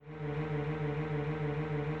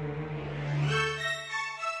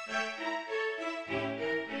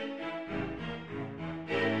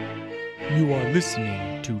You are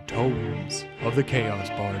listening to Tomes of the Chaos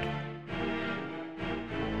Bard.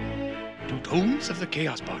 To Tomes of the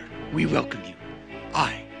Chaos Bard, we welcome you.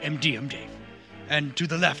 I am DM Dave. And to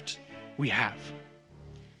the left, we have...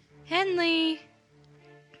 Henley.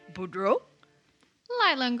 Boudreaux.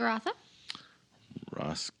 Lila and Garotha.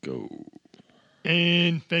 Roscoe.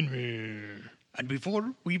 And Fenrir. And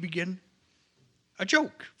before we begin, a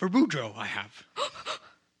joke for Boudreaux I have.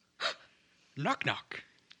 Knock knock.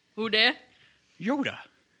 Who there? Yoda.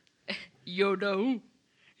 Yoda who?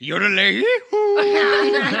 Yodelay.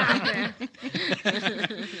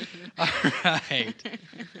 All right.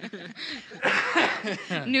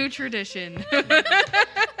 New tradition.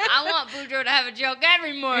 I want Boudreaux to have a joke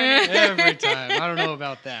every morning. Every time. I don't know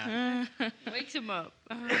about that. Wakes him up.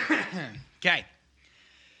 Okay.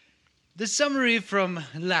 The summary from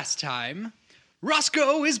last time.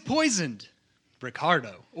 Roscoe is poisoned.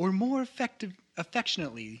 Ricardo, or more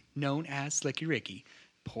affectionately known as Slicky Ricky,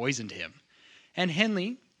 poisoned him. And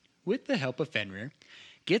Henley, with the help of Fenrir,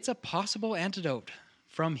 gets a possible antidote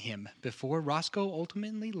from him before Roscoe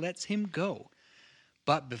ultimately lets him go.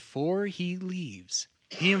 But before he leaves,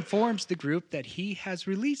 he informs the group that he has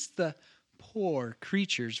released the poor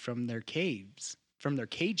creatures from their cages,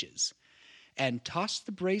 and tossed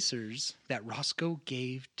the bracers that Roscoe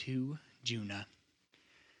gave to Juna.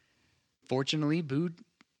 Fortunately,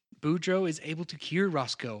 Boudreaux is able to cure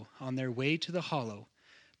Roscoe on their way to the Hollow,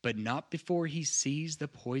 but not before he sees the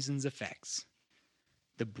poison's effects.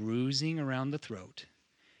 The bruising around the throat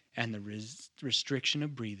and the restriction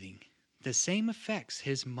of breathing, the same effects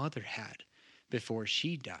his mother had before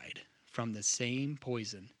she died from the same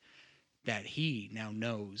poison that he now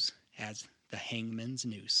knows as the Hangman's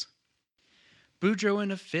Noose. Boudreaux,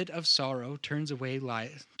 in a fit of sorrow, turns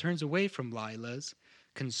away from Lila's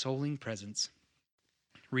consoling presence,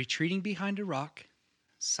 retreating behind a rock,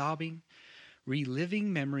 sobbing,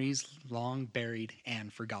 reliving memories long buried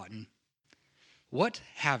and forgotten. What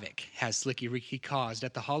havoc has Slicky Ricky caused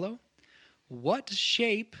at the Hollow? What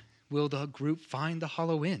shape will the group find the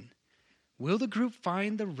Hollow in? Will the group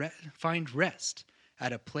find rest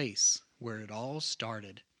at a place where it all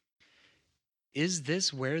started? Is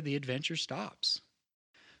this where the adventure stops?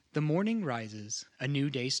 The morning rises, a new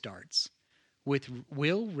day starts.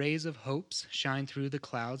 Will rays of hopes shine through the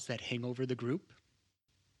clouds that hang over the group?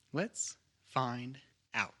 Let's find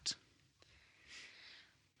out.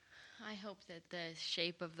 I hope that the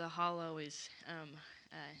shape of the hollow is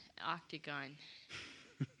octagon.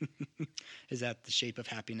 Is that the shape of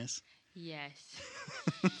happiness? Yes.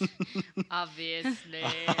 Obviously.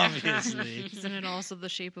 Obviously. Isn't it also the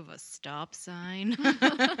shape of a stop sign?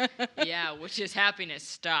 Yeah, which is happiness.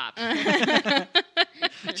 Stop.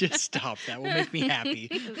 Just stop. That will make me happy.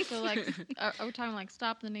 So, like, are we talking like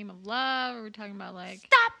stop in the name of love? Or are we talking about like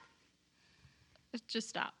Stop just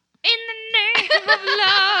stop? in the name of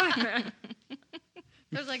love.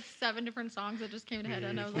 There's like 7 different songs that just came to head,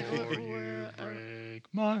 and I was like, Before you break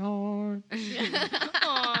my heart.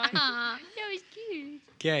 Aw, that was cute.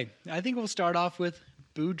 Okay, I think we'll start off with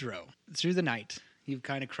Boudreaux. Through the night, you've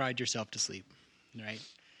kind of cried yourself to sleep, right?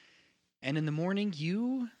 And in the morning,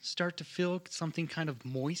 you start to feel something kind of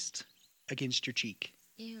moist against your cheek.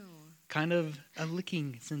 Ew. Kind of a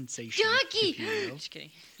licking sensation. Donkey! if you will. Just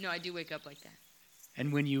kidding. No, I do wake up like that.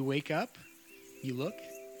 And when you wake up, you look,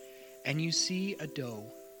 and you see a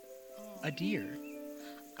doe, a deer,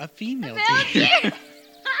 a female deer.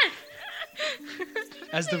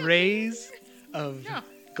 As the rays of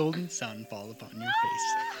golden sun fall upon your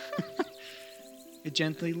face. It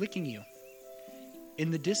gently licking you. In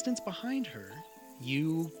the distance behind her,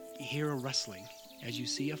 you hear a rustling as you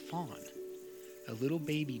see a fawn, a little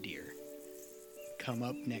baby deer, come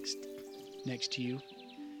up next to you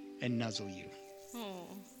and nuzzle you. Oh.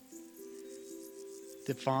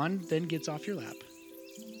 The fawn then gets off your lap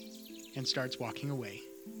and starts walking away.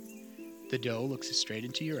 The doe looks straight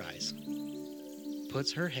into your eyes,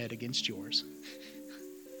 puts her head against yours,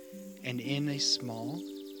 and in a small,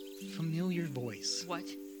 familiar voice, What?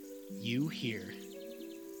 you hear,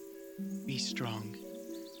 "Be strong,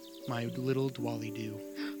 my little Dwally-doo."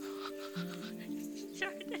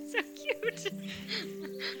 Sorry, that's so cute.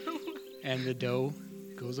 And the doe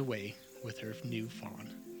goes away with her new fawn.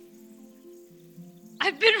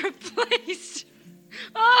 I've been replaced.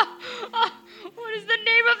 Oh, what is the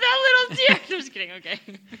name of that little deer? I'm just kidding. Okay.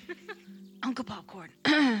 Uncle Popcorn.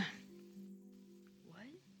 What?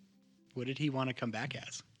 What did he want to come back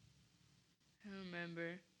as? I don't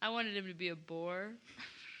remember. I wanted him to be a boar.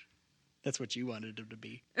 That's what you wanted him to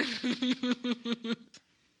be.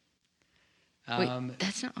 Wait,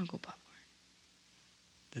 that's not Uncle Popcorn.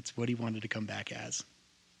 That's what he wanted to come back as.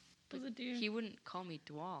 Was a deer. He wouldn't call me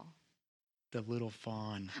Dwal. The little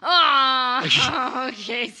fawn. Oh,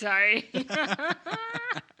 okay, sorry.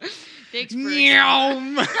 Thanks for Meow.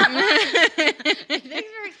 Thanks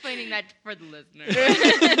for explaining that for the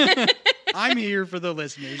listener. I'm here for the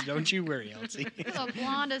listeners. Don't you worry, Elsie. The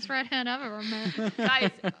blondest redhead I've ever met.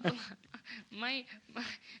 Guys, my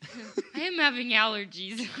I am having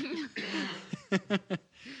allergies.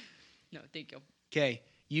 No, thank you. Okay,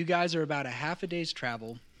 you guys are about a half a day's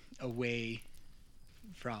travel away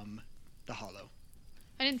from the Hollow.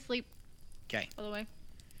 I didn't sleep, Okay. by the way.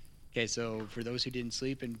 Okay, so for those who didn't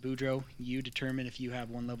sleep, and Boudreaux, you determine if you have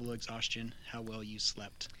one level of exhaustion, how well you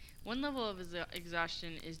slept. One level of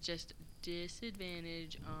exhaustion is just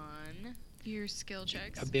disadvantage on, Your skill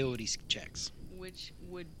checks. Ability checks. which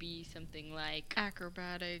would be something like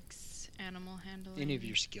Acrobatics, animal handling. Any of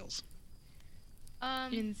your skills.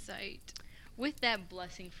 Insight. with that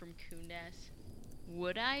blessing from Kundas,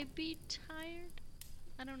 would I be tired?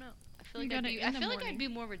 I don't know. I feel You like got it in the I'd morning. be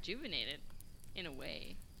more rejuvenated, in a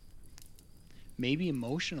way. Maybe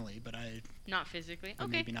emotionally, but I... Not physically. Or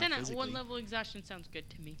Okay, maybe not then physically. one level exhaustion sounds good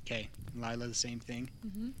to me. Okay, Lila, the same thing.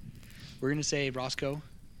 Mm-hmm. We're going to say, Roscoe,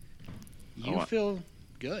 you Oh, feel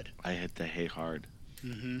good. I hit the hay hard.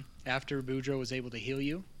 Mm-hmm. After Boudreaux was able to heal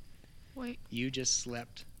you, Wait. you just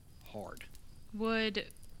slept hard. Would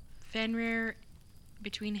Fenrir,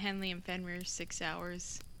 between Henley and Fenrir, 6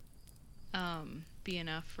 hours, be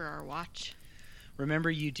enough for our watch? Remember,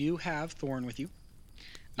 you do have Thorn with you.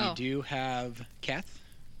 You Oh. do have Keth.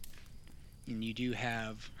 And you do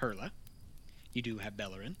have Hurla. You do have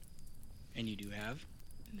Bellerin. And you do have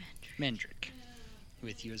Mendrick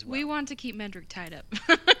with you as well. We want to keep Mendrick tied up.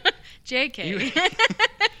 JK.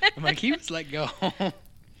 I'm like, he was let go.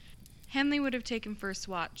 Henley would have taken first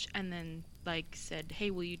watch and then, said,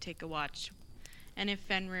 hey, will you take a watch? And if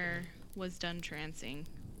Fenrir was done trancing,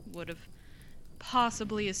 would have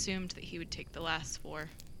possibly assumed that he would take the last 4.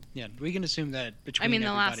 Yeah, we can assume that I between mean, the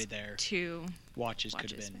everybody last there, 2 watches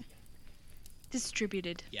could have watches. been.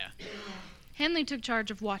 Distributed. Yeah. Henley took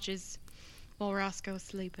charge of watches while Roscoe was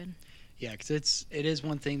sleeping. Yeah, because it is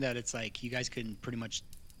one thing that it's like you guys can pretty much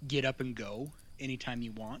get up and go anytime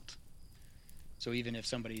you want. So even if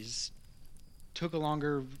somebody's took a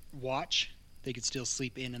longer watch, they could still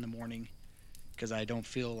sleep in the morning. Because I don't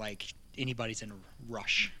feel like anybody's in a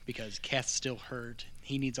rush. Because Keth's still hurt.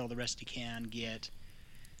 He needs all the rest he can get.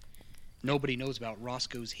 Nobody knows about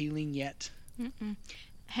Roscoe's healing yet. Mm-mm.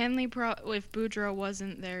 Henley, if Boudreaux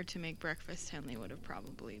wasn't there to make breakfast, Henley would have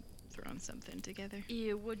probably thrown something together.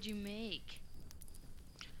 Ew, what'd you make?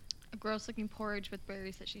 A gross-looking porridge with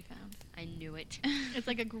berries that she found. I knew it. It's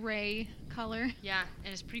like a gray color. Yeah,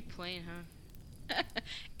 and it's pretty plain, huh?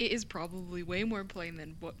 It is probably way more plain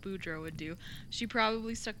than what Boudreaux would do. She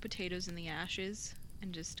probably stuck potatoes in the ashes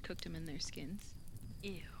and just cooked them in their skins.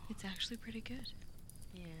 Ew. It's actually pretty good.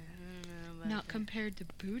 Yeah, I don't know about Not that. compared to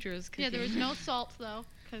Boudreaux's cooking. Yeah, there was no salt, though,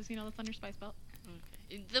 because, the Thunder Spice Belt.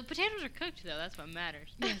 Okay. The potatoes are cooked, though. That's what matters.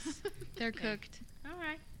 Yes, they're Okay. cooked. All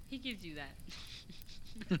right. He gives you that.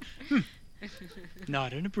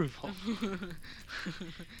 Not an approval.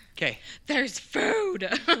 Okay. There's food!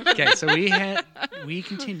 Okay, so we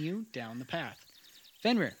continue down the path.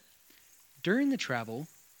 Fenrir, during the travel,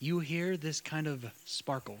 you hear this kind of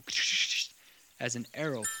sparkle as an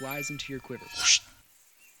arrow flies into your quiver.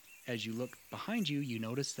 As you look behind you, you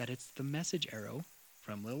notice that it's the message arrow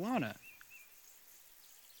from Lilana.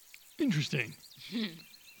 Interesting.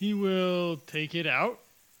 He will take it out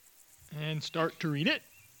and start to read it.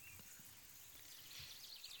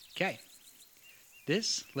 Okay.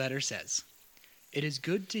 This letter says, "It is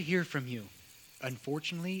good to hear from you.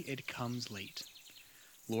 Unfortunately, it comes late.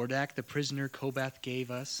 Lordak, the prisoner Kobath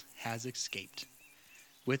gave us, has escaped.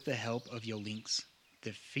 With the help of Yolinks,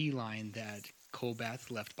 the feline that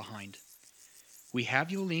Kobath left behind. We have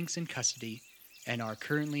Yolinks in custody and are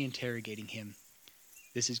currently interrogating him.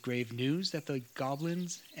 This is grave news that the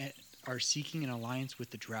goblins are seeking an alliance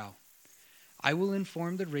with the Drow. I will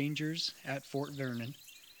inform the rangers at Fort Vernon,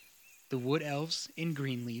 the wood elves in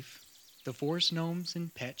Greenleaf, the forest gnomes in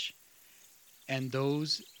Petch, and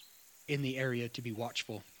those in the area to be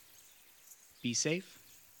watchful. Be safe.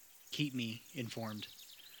 Keep me informed.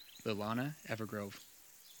 Lilana Evergrove."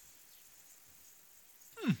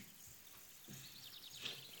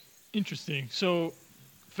 Interesting. So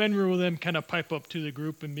Fenrir will then kind of pipe up to the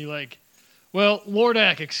group and be like, well,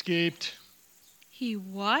 Lordak escaped. He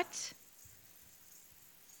what?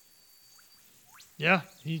 Yeah,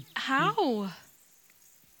 How?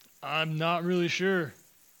 I'm not really sure.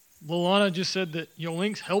 Lilana just said that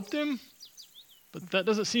Yolinks helped him, but that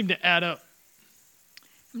doesn't seem to add up.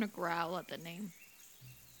 I'm going to growl at the name.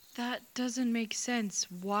 That doesn't make sense.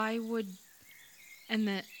 Why would... And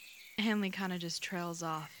the Hanley kind of just trails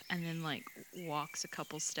off and then, like, walks a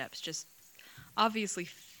couple steps, just obviously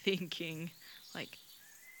thinking, like,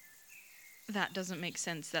 that doesn't make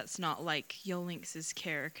sense. That's not like Yolinx's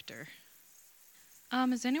character.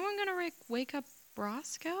 Is anyone gonna wake up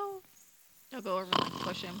Roscoe? I'll go over and like,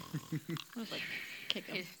 push him. I'll just, like kick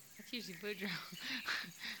him. That's usually Boudreaux.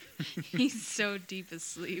 He's so deep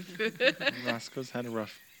asleep. Roscoe's had a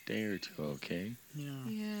rough day or two, okay? Yeah.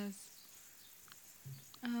 Yes.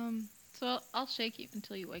 So I'll shake you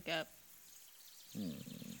until you wake up.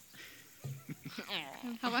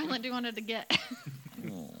 How violent do you want it to get?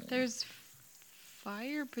 There's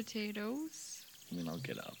fire potatoes. I mean, I'll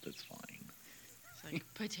get up. It's fine. It's like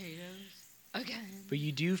potatoes. Again. But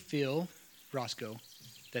you do feel, Roscoe,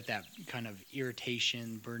 that kind of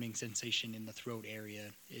irritation, burning sensation in the throat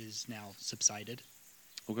area is now subsided.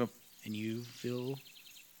 Okay. And you feel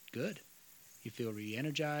good. You feel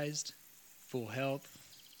re-energized, full health.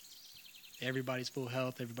 Everybody's full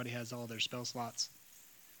health. Everybody has all their spell slots.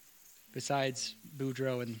 Besides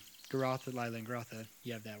Boudreaux and Garotha, Lila and Garotha,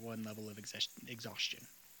 you have that one level of exhaustion.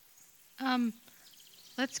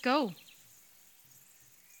 Let's go.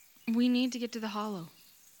 We need to get to the hollow.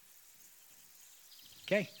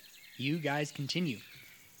 Okay, you guys continue.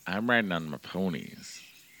 I'm riding on my ponies.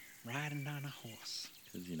 Riding on a horse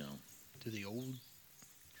Because, you know, to the old...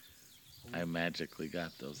 I magically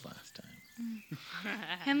got those last time.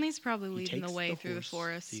 Henley's probably He leading the takes way through the horse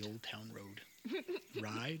forest. The old town road.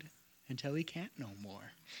 Ride until he can't no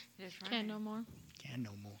more. That's right. Can't no more. Can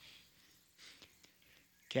no more.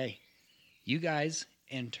 Okay, you guys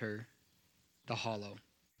enter the hollow.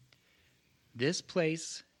 This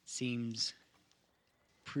place seems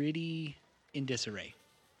pretty in disarray.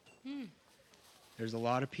 There's a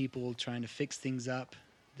lot of people trying to fix things up.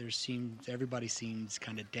 Everybody seems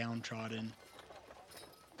kind of downtrodden.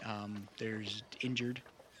 There's injured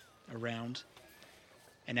around.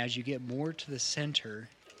 And as you get more to the center,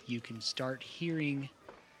 you can start hearing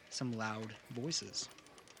some loud voices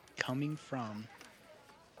coming from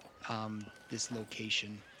this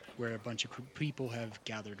location where a bunch of people have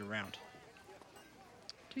gathered around.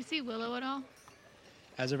 Do we see Willow at all?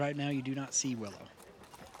 As of right now, you do not see Willow.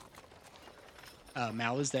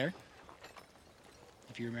 Mal is there.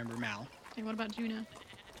 If you remember Mal. And what about Juna?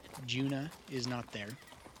 Juna is not there.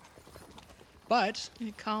 But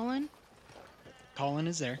And Colin? Colin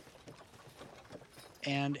is there.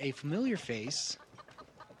 And a familiar face,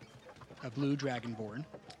 a blue dragonborn,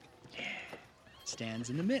 stands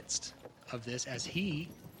in the midst of this as he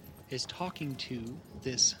is talking to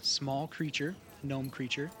this small creature, gnome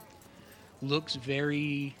creature. Looks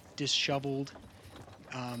very disheveled,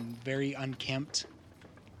 very unkempt,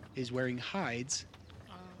 is wearing hides.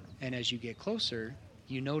 And as you get closer,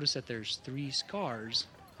 you notice that there's 3 scars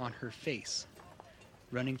on her face,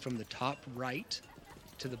 running from the top right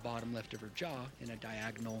to the bottom left of her jaw in a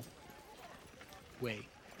diagonal way.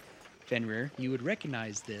 Fenrir, you would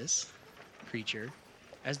recognize this creature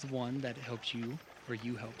as the one that helped you, or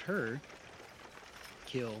you helped her,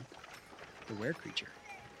 kill the were creature.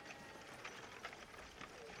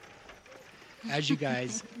 As you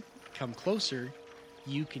guys come closer,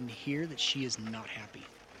 you can hear that she is not happy.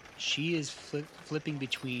 She is flipping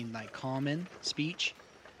between like common speech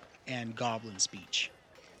and goblin speech.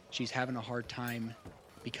 She's having a hard time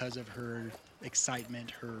because of her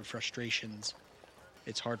excitement, her frustrations.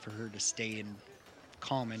 It's hard for her to stay in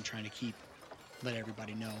common, trying to let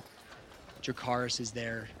everybody know. Dracaris is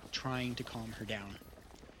there trying to calm her down.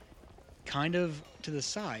 Kind of to the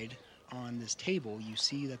side on this table, you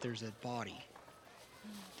see that there's a body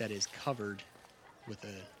that is covered with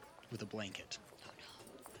a blanket.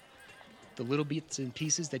 The little bits and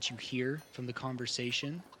pieces that you hear from the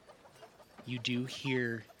conversation, you do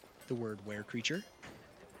hear the word were creature.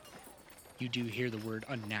 You do hear the word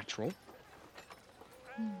unnatural.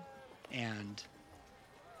 And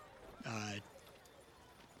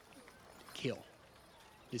kill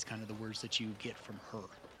is kind of the words that you get from her.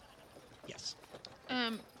 Yes.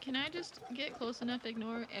 Can I just get close enough to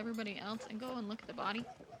ignore everybody else and go and look at the body?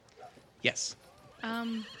 Yes.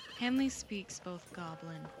 Hanley speaks both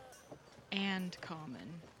goblin and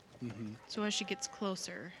common. Mm-hmm. So as she gets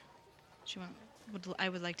closer, I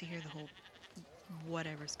would like to hear the whole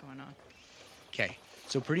whatever's going on. Okay.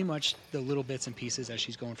 So pretty much the little bits and pieces as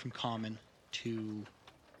she's going from common to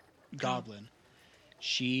goblin,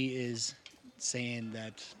 she is saying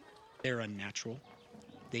that they're unnatural.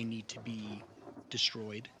 They need to be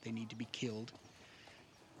destroyed. They need to be killed.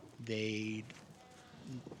 They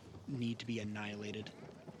need to be annihilated.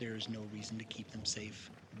 There is no reason to keep them safe.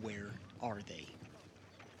 Where are they?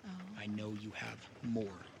 I know you have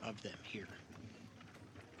more of them here.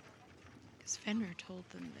 Because Fenrir told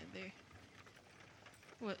them that they.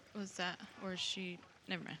 What was that? Or is she.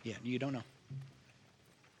 Never mind. Yeah, you don't know.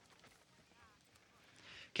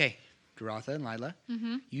 Okay, Garotha and Lila,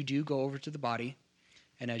 Mm-hmm. you do go over to the body,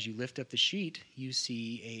 and as you lift up the sheet, you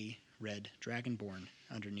see a red dragonborn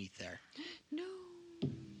underneath there. No.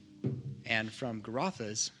 And from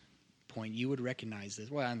Garotha's point, you would recognize this.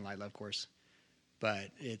 Well, and Lila, of course, but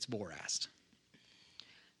it's Borast.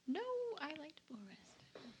 No, I liked Boris.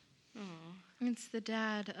 Oh. It's the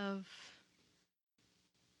dad of.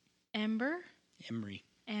 Ember? Emery.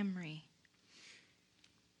 Emery.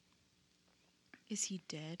 Is he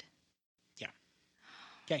dead?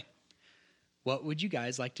 Okay. What would you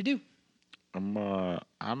guys like to do? I'm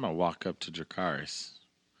gonna walk up to Dracarys.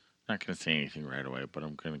 Not gonna say anything right away, but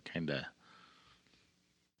I'm gonna kind of,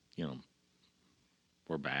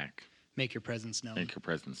 we're back. Make your presence known. Make your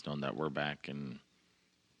presence known that we're back, and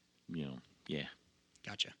yeah.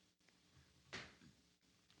 Gotcha.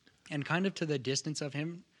 And kind of to the distance of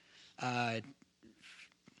him,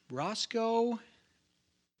 Roscoe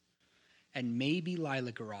and maybe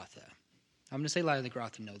Lila Garotha. I'm going to say Lila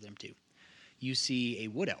Garotha know them too. You see a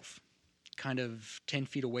wood elf kind of 10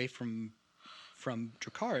 feet away from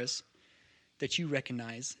Dracarys that you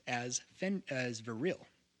recognize as Viril.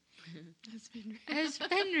 As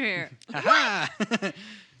Fenrir. Ha-ha!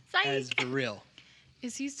 Psych. As Viril.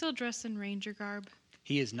 Is he still dressed in ranger garb?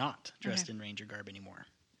 He is not dressed Okay. in ranger garb anymore.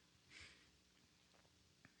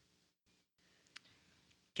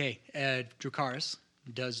 Okay, Dracarys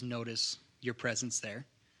does notice your presence there.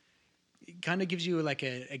 It kind of gives you like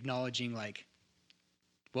a acknowledging, like,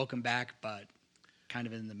 welcome back, but kind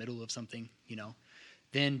of in the middle of something,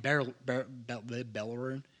 Then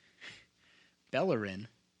Bellerin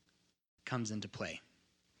comes into play.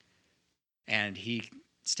 And he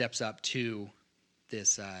steps up to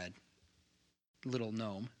this little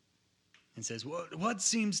gnome and says, what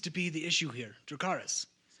seems to be the issue here, Dracarys?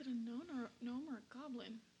 Is it a gnome or a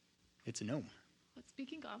goblin? It's a gnome. What,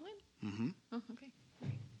 speaking goblin? Mm-hmm. Oh, okay.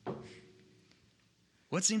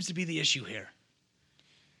 What seems to be the issue here?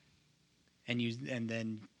 And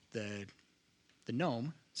then the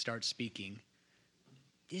gnome starts speaking.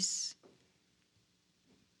 This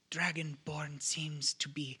dragonborn seems to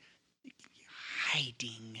be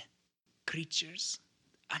hiding creatures,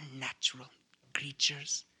 unnatural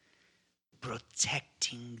creatures,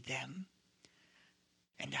 protecting them.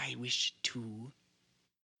 And I wish to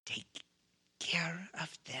take care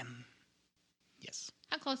of them. Yes.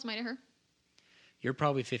 How close am I to her? You're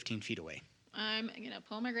probably 15 feet away. I'm going to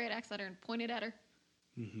pull my great axe at her and point it at her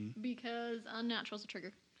Mm-hmm. because unnatural's a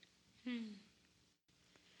trigger.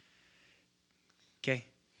 Okay.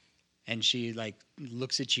 And she,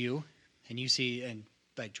 looks at you, and you see, and,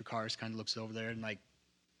 Dracarys kind of looks over there and,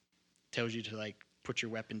 tells you to, put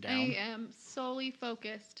your weapon down. I am solely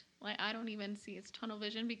focused. I don't even see its tunnel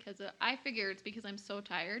vision because I figure it's because I'm so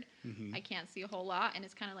tired. Mm-hmm. I can't see a whole lot, and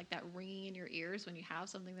it's kind of like that ringing in your ears when you have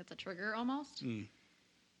something that's a trigger almost. Mm.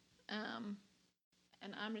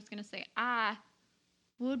 And I'm just going to say, I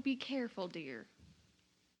would be careful, dear,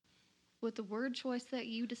 with the word choice that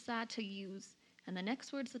you decide to use and the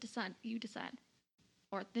next words that you decide,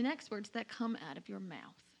 or the next words that come out of your mouth.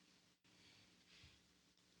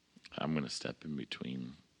 I'm gonna step in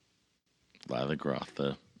between Lila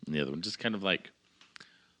Garotha and the other one, just kind of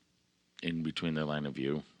in between their line of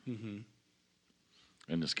view, Mm-hmm.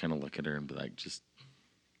 and just kind of look at her and be like, just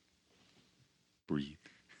breathe,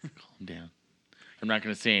 calm down. I'm not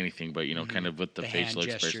gonna say anything, but kind of with the The hand facial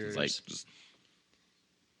expressions, gestures. just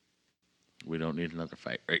we don't need another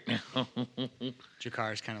fight right now.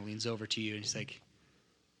 Dracarys kind of leans over to you and he's like,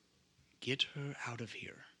 get her out of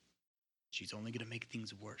here. She's only going to make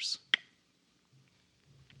things worse.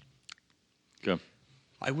 Go.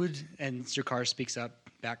 I would, and Dracarys speaks up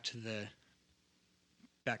back to the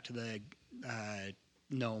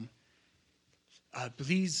gnome.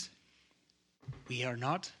 Please, we are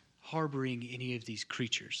not harboring any of these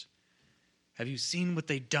creatures. Have you seen what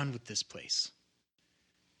they've done with this place?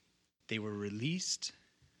 They were released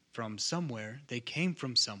from somewhere. They came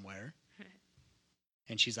from somewhere.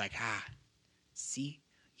 And she's like, see,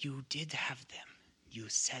 you did have them. You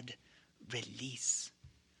said release.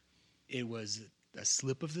 It was a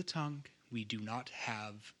slip of the tongue. We do not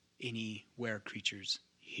have any were creatures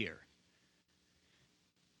here.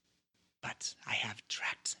 But I have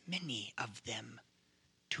tracked many of them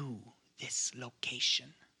to this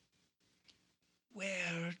location.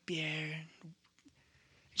 Where bear?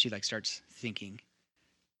 She starts thinking,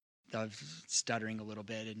 stuttering a little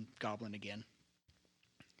bit and goblin again.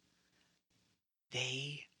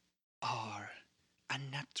 They are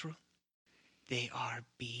unnatural. They are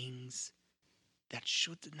beings that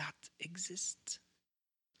should not exist.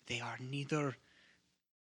 They are neither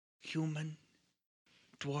human,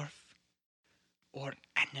 dwarf, or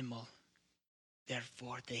animal.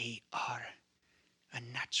 Therefore, they are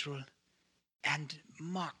unnatural and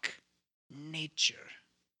mock nature.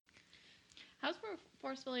 How's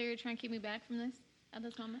forcefully are you trying to keep me back from this at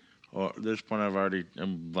this moment? Well, at this point, I've already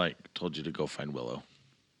told you to go find Willow.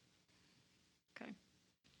 Okay.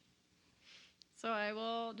 So I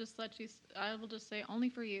will just I will just say only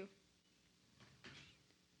for you. If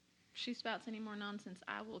she spouts any more nonsense,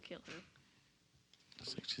 I will kill her.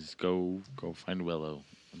 So just go find Willow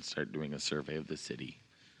and start doing a survey of the city,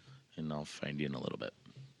 and I'll find you in a little bit.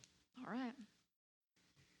 All right.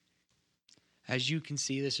 As you can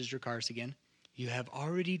see, this is Dracarys again. You have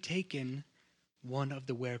already taken one of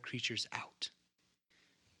the were creatures out.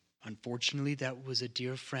 Unfortunately, that was a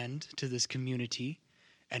dear friend to this community,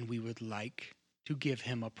 and we would like to give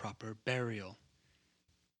him a proper burial.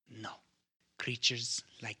 No, creatures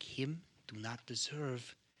like him do not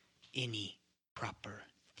deserve any proper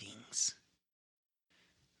things.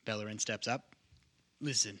 Bellerin steps up.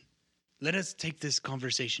 Listen, let us take this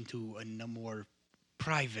conversation to a more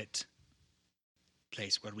private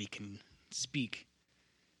place where we can speak.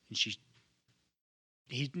 And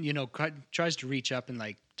he tries to reach up and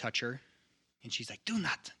like touch her, and she's like, "Do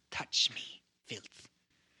not touch me, filth.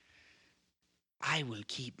 I will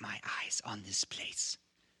keep my eyes on this place,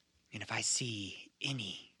 and if I see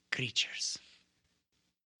any creatures."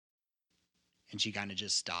 And she kind of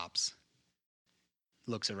just stops,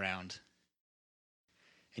 looks around,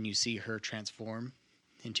 and you see her transform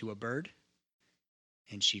into a bird,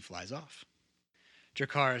 and she flies off.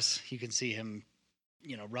 Dracarys, you can see him,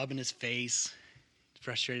 rubbing his face,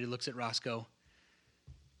 frustrated, looks at Roscoe.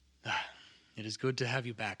 It is good to have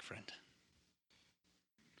you back, friend.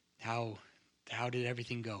 How did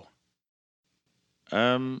everything go?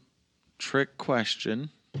 Trick question.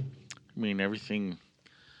 I mean, everything.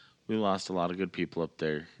 We lost a lot of good people up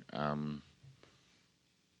there,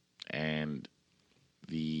 and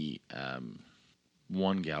the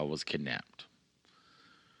one gal was kidnapped.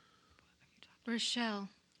 Rochelle.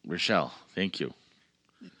 Rochelle, thank you.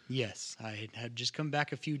 Yes, I had just come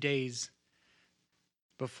back a few days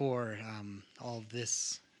before all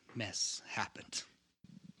this mess happened.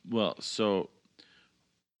 Well, so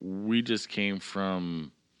we just came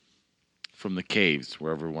from the caves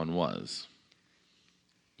where everyone was.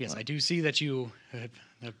 Yes, I do see that you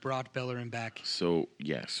have brought Bellerin back. So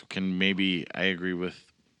yes, I agree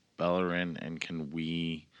with Bellerin, and can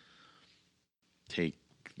we take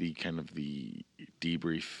the kind of the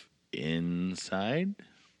debrief inside?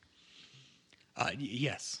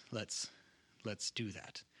 Yes, let's do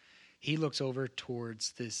that. He looks over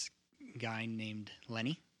towards this guy named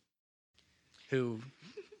Lenny, who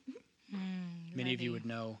many of you would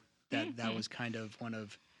know that was kind of one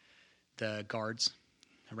of the guards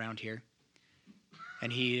around here.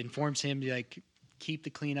 And he informs him to keep the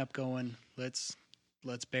cleanup going. Let's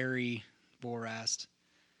bury Vorast,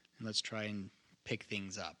 and let's try and pick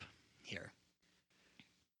things up here.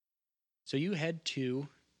 So you head to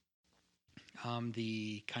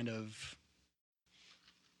the kind of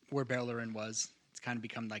where Bellerin was. It's kind of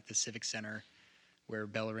become like the civic center where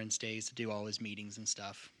Bellerin stays to do all his meetings and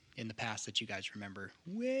stuff in the past that you guys remember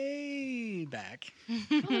way back.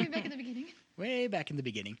 Way back in the beginning. Way back in the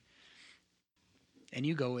beginning. And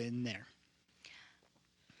you go in there.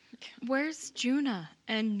 Where's Juna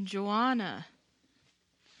and Joanna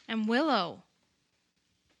and Willow?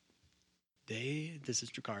 This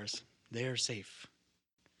is Dracarys. They are safe.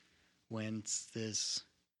 Once this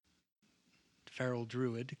feral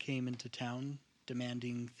druid came into town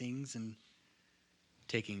demanding things and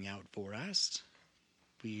taking out Vorast,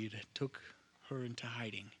 we took her into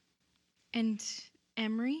hiding. And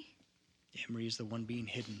Emery? Emery is the one being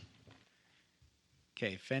hidden.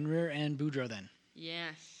 Okay, Fenrir and Boudreaux then.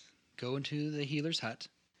 Yes. Go into the healer's hut.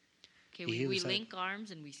 Okay, The we healer's hut. link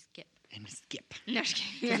arms and we skip. And skip. No, just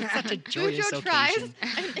kidding. It's such a joyous Boudreaux tries, occasion.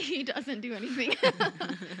 and he doesn't do anything.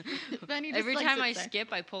 Benny just, Every like, time I sits there.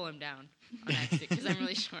 skip, I pull him down on accident because I'm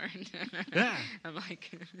really short. Yeah. I'm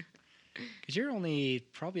like, Because you're only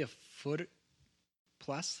probably a foot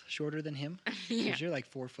plus shorter than him. Because yeah. you're like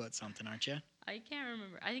 4 foot something, aren't you? I can't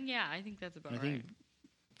remember. I think that's about I right. think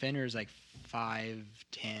Fenrir is like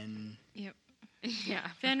 5'10". Yep. Yeah.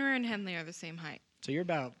 Fenrir and Henley are the same height. So you're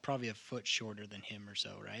about probably a foot shorter than him or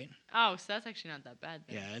so, right? Oh, so that's actually not that bad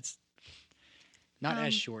then. Yeah, it's not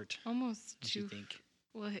as short Almost as you 2. think.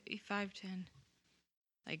 Well, 5'10".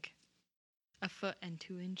 Like a foot and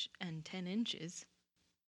 2 inch and 10 inches.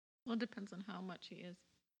 Well, it depends on how much he is.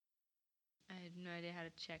 I have no idea how to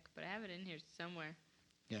check, but I have it in here somewhere.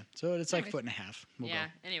 Yeah, so it's like Anyways. 1.5 foot. We'll yeah.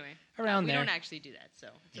 go Anyway, around we there. don't actually do that, so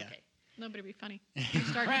it's Yeah. okay. No, but it'd be funny. You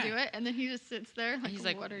start to do it, and then he just sits there like, He's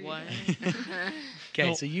like, what are you what? doing? Okay,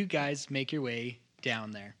 Well- so you guys make your way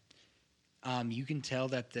down there. You can tell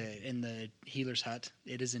that in the healer's hut,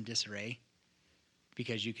 it is in disarray,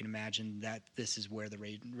 because you can imagine that this is where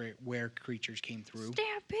where creatures came through.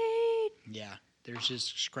 Stampede! Yeah, there's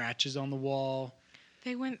just scratches on the wall.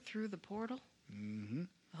 They went through the portal? Mm-hmm.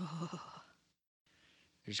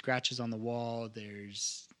 There's scratches on the wall.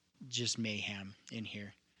 There's just mayhem in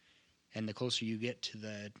here, and the closer you get to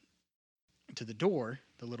the door,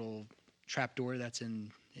 the little trap door that's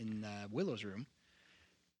in Willow's room,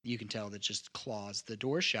 you can tell that just claws. The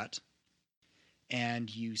door shut, and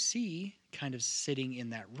you see, kind of sitting in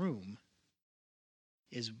that room,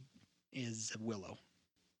 is Willow.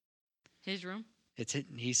 His room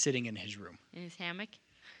He's sitting in his room. in his hammock.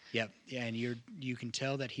 Yep. Yeah, and you can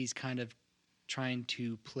tell that he's kind of trying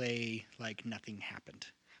to play like nothing happened.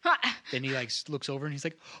 Then he like looks over and he's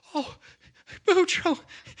like, "Oh, Boudreaux,"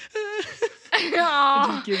 and Aw.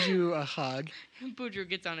 just gives you a hug. Boudreaux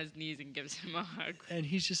gets on his knees and gives him a hug. And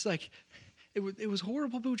he's just like, "It was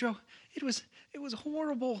horrible, Boudreaux. It was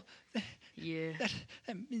horrible. Yeah.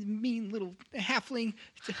 That mean little halfling.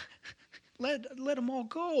 Let them all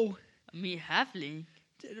go. Me halfling.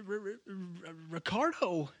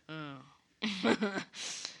 Ricardo. Oh.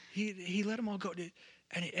 He let them all go,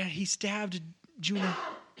 and he stabbed Juna.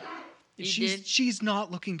 He did? She's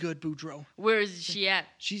not looking good, Boudreaux. Where is she at?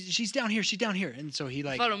 She's down here. She's down here. And so he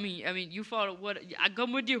like Follow me. I mean, you follow what? I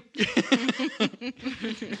come with you.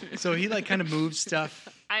 so he like kind of moves stuff.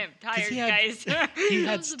 I am 'Cause tired, he had- guys. He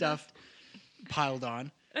had stuff piled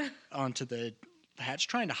onto the hatch,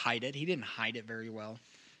 trying to hide it. He didn't hide it very well,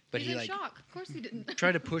 but He's he in like shock. Of course he didn't.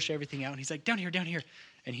 tried to push everything out. And he's like, down here,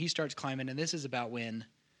 and he starts climbing. And this is about when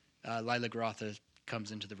Lila Garotha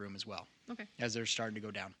comes into the room as well. Okay. As they're starting to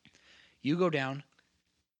go down. You go down,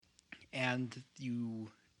 and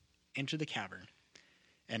you enter the cavern,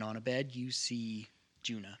 and on a bed you see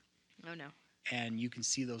Juna, Oh no. and you can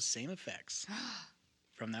see those same effects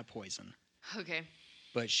from that poison. Okay.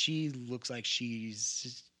 But she looks like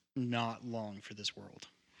she's not long for this world.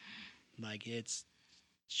 Like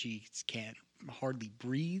she can't hardly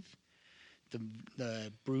breathe.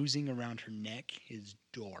 The bruising around her neck is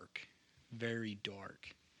dark, very dark,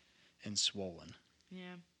 and swollen.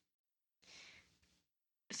 Yeah.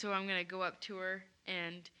 So I'm gonna go up to her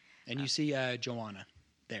and And you see Joanna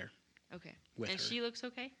there okay. with And her, she looks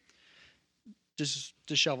okay. just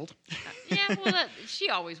disheveled, Yeah. Well, she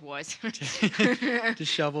always was.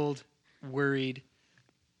 disheveled, worried,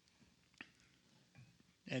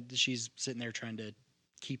 and she's sitting there trying to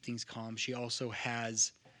keep things calm. She also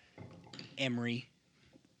has Emery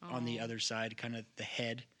on the Oh, other side, kind of the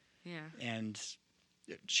head, Yeah. and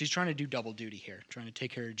she's trying to do double duty here, trying to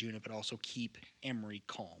take care of Juna, but also keep Emery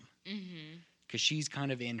calm, Mm-hmm. because she's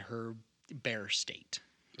kind of in her bear state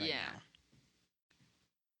right Yeah.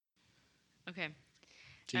 now. Okay.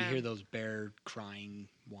 So you hear Um, those bear crying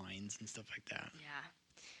whines and stuff like that. Yeah.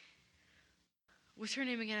 What's her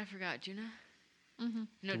name again? I forgot. Juna? Mm-hmm.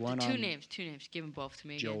 No, The one two on- names. Two names. Give them both to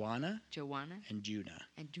me again. Joanna Joanna and Juna.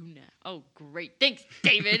 and Juna. Oh, great. Thanks,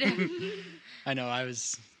 David. I know,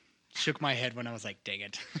 shook my head when I was like, dang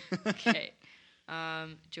it. Okay.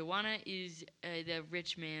 Joanna is the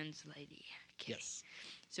rich man's lady. Okay. Yes.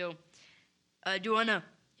 So, Joanna,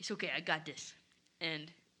 it's okay. I got this.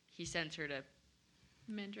 And he sends her to.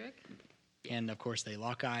 Mendrick. And of course, they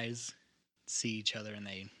lock eyes, see each other, and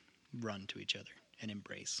they run to each other and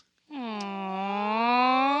embrace.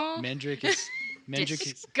 Aww. Mendrick is.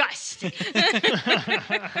 Disgusting.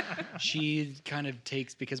 She kind of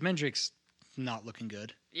takes, because Mendrick's not looking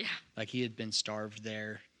good. Yeah. Like, he had been starved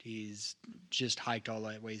there. He's just hiked all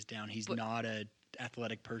that ways down. He's But- not a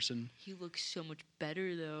athletic person. He looks so much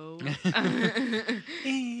better though.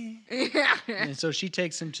 And so she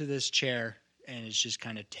takes him to this chair and is just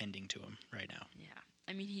kind of tending to him right now. Yeah.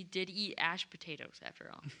 I mean, he did eat ashed potatoes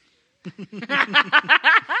after all.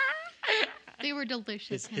 They were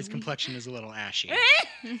delicious. His Henry. complexion is a little ashy. Okay.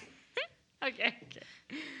 Where's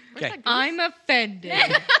Okay. that goose? I'm offended.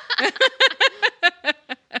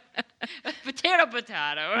 Potato.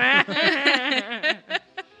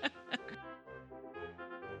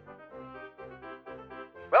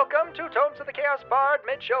 Welcome to Tones of the Chaos Bard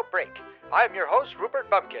mid-show break. I'm your host, Rupert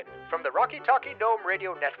Bumpkin, from the Rocky Talkie Gnome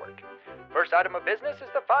Radio Network. First item of business is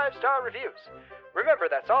the 5-star reviews. Remember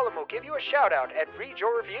that Solemn will give you a shout-out and read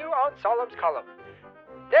your review on Solemn's column.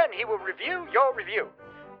 Then he will review your review.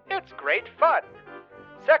 It's great fun.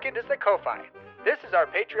 Second is the Ko-Fi. This is our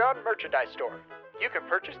Patreon merchandise store. You can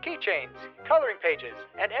purchase keychains, coloring pages,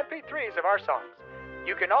 and MP3s of our songs.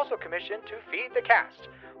 You can also commission to feed the cast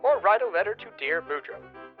or write a letter to Dear Boudreaux.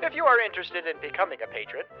 If you are interested in becoming a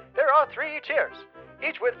patron, there are 3 tiers,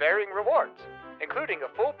 each with varying rewards, including a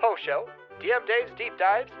full post show, DM Dave's deep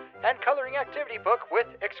dives, and coloring activity book with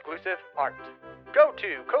exclusive art. Go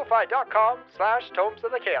to ko-fi.com/Tomes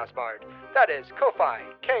of the Chaos Bard. That is Ko-Fi,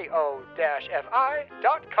 ko-fi.com/Tomes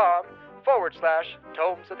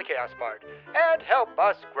of the Chaos Bard, and help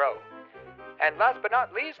us grow. And last but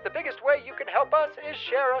not least, the biggest way you can help us is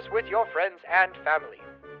share us with your friends and family.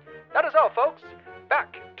 That is all, folks.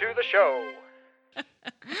 Back to the show.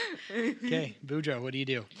 Okay, Boudreaux, what do you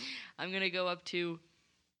do? I'm going to go up to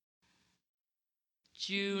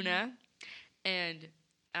Juna, and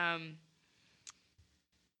I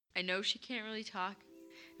know she can't really talk,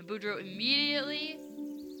 and Boudreaux immediately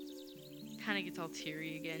kind of gets all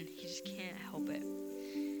teary again. He just can't help it.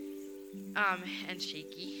 And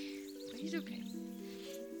shaky, but he's okay.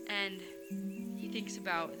 And he thinks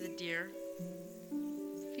about the deer,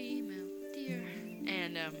 female deer,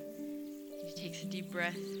 and he takes a deep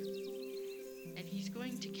breath, and he's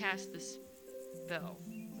going to cast this spell.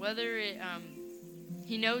 Whether it,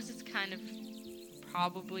 he knows it's kind of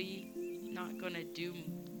probably not gonna do,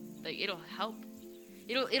 like, it'll help.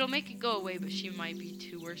 It'll make it go away, but she might be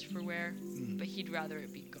too worse for wear. But he'd rather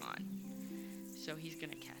it be gone. So he's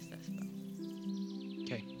gonna cast that spell.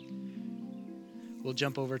 Okay. We'll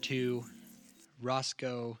jump over to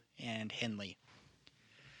Roscoe and Henley.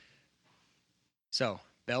 So,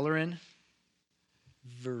 Bellerin,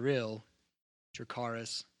 Viril,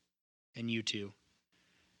 Dracarys, and you two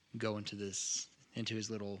go into his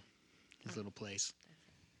little place.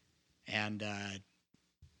 And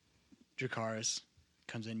Dracarys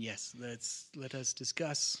comes in. Yes, let us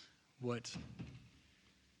discuss what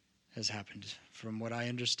has happened. From what I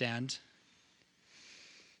understand,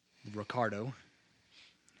 Ricardo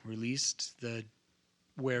released the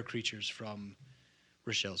were creatures from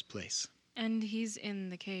Rochelle's place. And he's in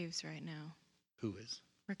the caves right now. Who is?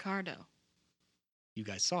 Ricardo. You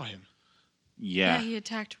guys saw him. Yeah. He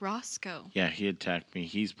attacked Roscoe. Yeah, he attacked me.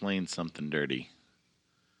 He's playing something dirty.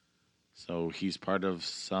 So he's part of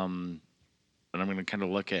some... And I'm going to kind of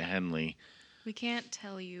look at Henley. We can't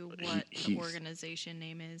tell you what the organization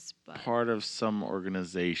name is, but... Part of some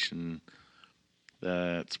organization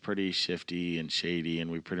that's pretty shifty and shady, and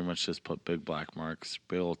we pretty much just put big black marks,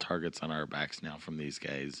 big old targets on our backs now from these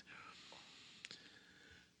guys.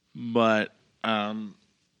 But, yeah,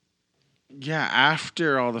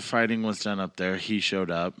 after all the fighting was done up there, he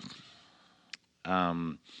showed up.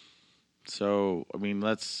 So, I mean,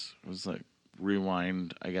 let's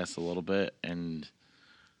rewind, I guess, a little bit and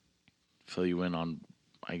fill you in on,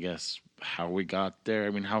 I guess, how we got there.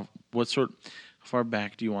 I mean, how far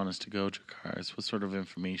back do you want us to go, Dracarys? What sort of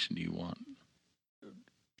information do you want?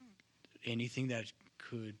 Anything that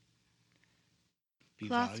could be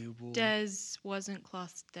Cloth valuable. Des wasn't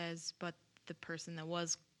Cloth Des, but the person that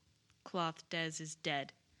was Cloth Des is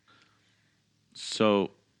dead.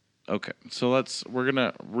 So, okay. So we're going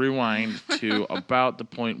to rewind to about the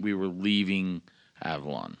point we were leaving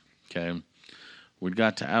Avalon. Okay. We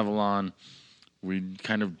got to Avalon. We'd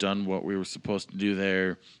kind of done what we were supposed to do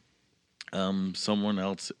there. Someone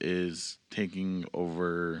else is taking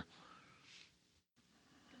over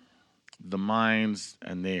the mines,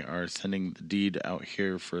 and they are sending the deed out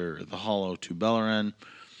here for the Hollow to Bellerin,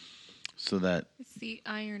 so that... It's the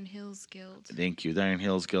Iron Hills Guild. Thank you, the Iron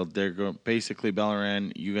Hills Guild. They're basically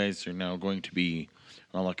Bellerin. You guys are now going to be...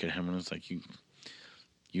 And I'll look at him and it's like, you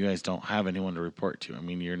guys don't have anyone to report to. I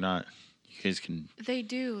mean, you're not... You guys can... They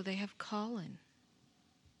do. They have Colin.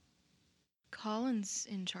 Colin's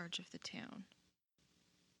in charge of the town.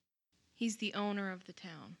 He's the owner of the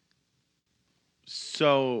town.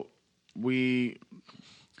 So,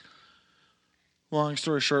 long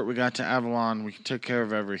story short, we got to Avalon. We took care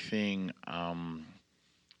of everything.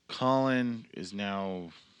 Colin is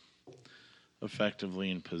now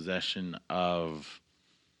effectively in possession of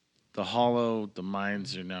the Hollow. The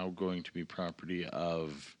mines are now going to be property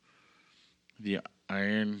of the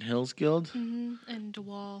Iron Hills Guild. Mm-hmm. And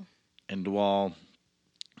DeWall.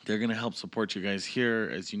 They're going to help support you guys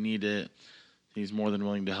here as you need it. He's more than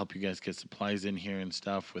willing to help you guys get supplies in here and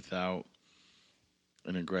stuff without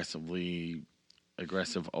an aggressive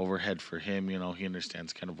overhead for him. You know, he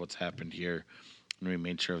understands kind of what's happened here, and we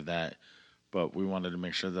made sure of that. But we wanted to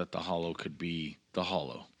make sure that the Hollow could be the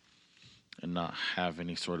Hollow and not have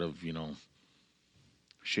any sort of,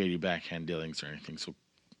 shady backhand dealings or anything. So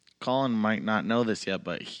Colin might not know this yet,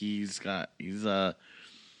 but he's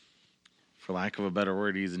for lack of a better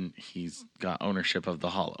word, he's got ownership of the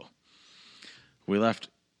Hollow. We left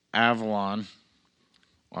Avalon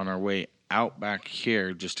on our way out back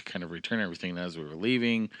here just to kind of return everything. And as we were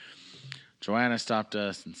leaving, Joanna stopped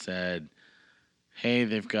us and said, hey,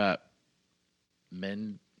 they've got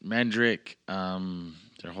Mendrick.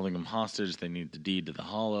 They're holding him hostage. They need the deed to the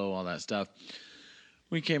Hollow, all that stuff.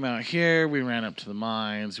 We came out here. We ran up to the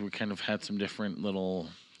mines. We kind of had some different little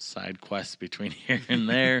side quests between here and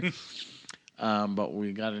there. But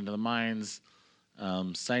we got into the mines.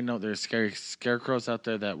 Side note, there's scary scarecrows out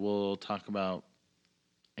there that we'll talk about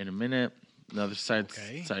in a minute. Another side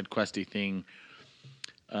questy thing.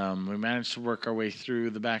 We managed to work our way through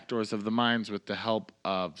the back doors of the mines with the help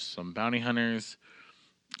of some bounty hunters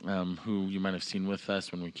who you might have seen with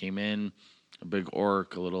us when we came in. A big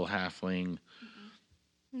orc, a little halfling.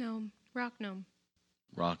 Gnome. Rock gnome.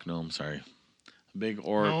 Rock gnome, sorry. A big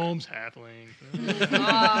orc. Gnomes, halfling.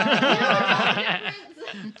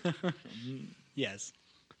 Yes.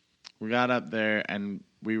 We got up there and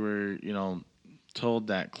we were, told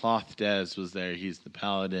that Cloth Des was there. He's the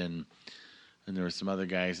paladin. And there were some other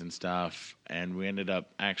guys and stuff. And we ended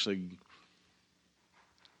up actually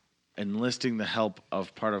enlisting the help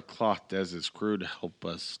of part of Cloth Des' crew to help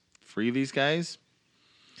us free these guys.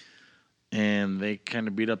 And they kind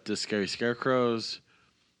of beat up the scary scarecrows.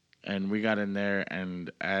 And we got in there.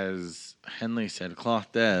 And as Henley said,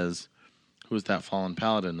 Cloth Des, who's that fallen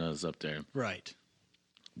paladin that was up there, Right.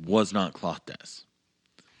 was not Cloth Des.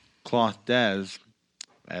 Cloth Des,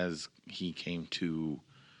 as he came to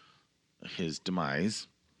his demise,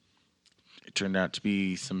 it turned out to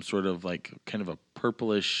be some sort of like kind of a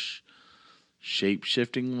purplish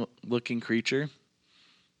shape-shifting looking creature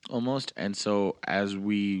almost. And so as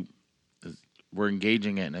we were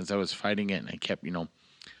engaging it and as I was fighting it and I kept,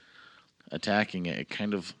 attacking it, it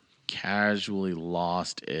kind of casually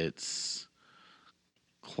lost its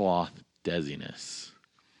Cloth Desiness.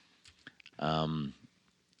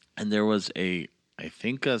 And there was I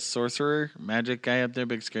think a sorcerer magic guy up there,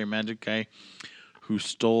 big scary magic guy, who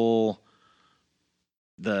stole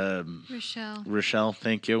the Rochelle,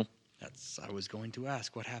 thank you. I was going to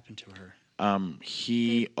ask what happened to her.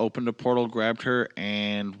 He opened a portal, grabbed her,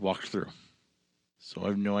 and walked through. So I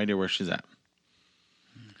have no idea where she's at.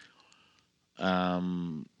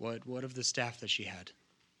 What of the staff that she had?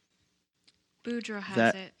 Boudreaux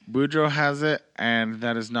has it. Boudreaux has it, and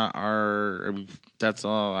that is not that's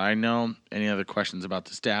all I know. Any other questions about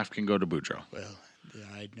the staff can go to Boudreaux. Well,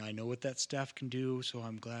 I know what that staff can do, so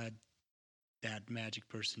I'm glad that magic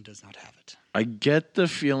person does not have it. I get the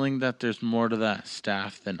feeling that there's more to that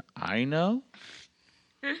staff than I know.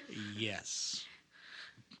 Yes.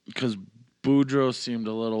 Because Boudreaux seemed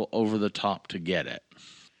a little over the top to get it.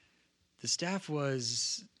 The staff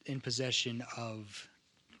was in possession of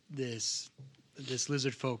this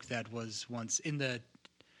lizard folk that was once in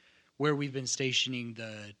where we've been stationing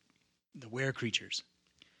the were creatures.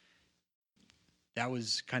 That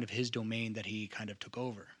was kind of his domain that he kind of took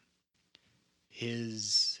over.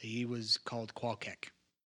 He was called Qualkek.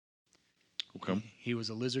 Okay. He was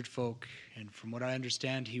a lizard folk, and from what I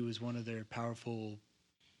understand, he was one of their powerful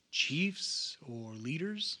chiefs or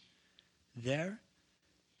leaders there,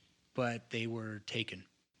 but they were taken.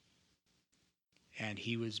 And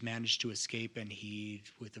he was managed to escape, and he,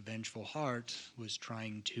 with a vengeful heart, was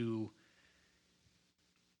trying to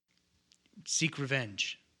seek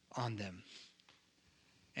revenge on them.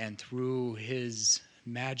 And through his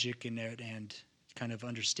magic and kind of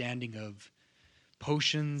understanding of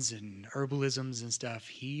potions and herbalisms and stuff,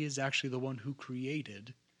 he is actually the one who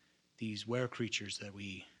created these were creatures that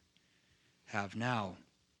we have now.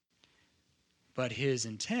 But his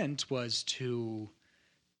intent was to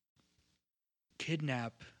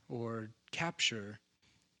kidnap or capture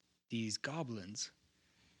these goblins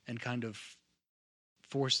and kind of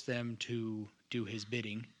force them to do his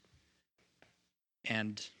bidding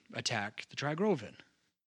and attack the Trigrovan,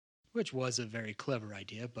 which was a very clever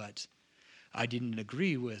idea, but I didn't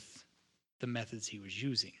agree with the methods he was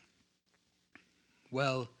using.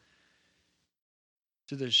 Well,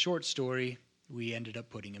 to the short story, we ended up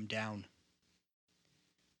putting him down.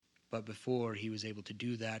 But before he was able to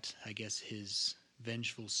do that, I guess his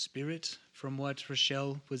vengeful spirit, from what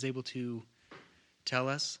Rochelle was able to tell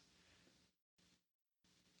us,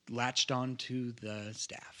 latched on to the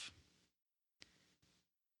staff.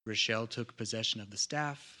 Rochelle took possession of the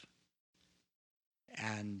staff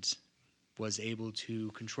and was able to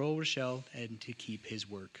control Rochelle and to keep his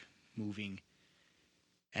work moving.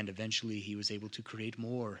 And eventually he was able to create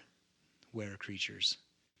more were creatures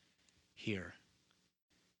here.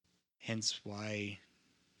 Hence why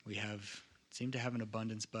we have seem to have an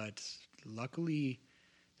abundance, but luckily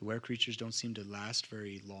the were creatures don't seem to last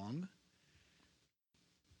very long.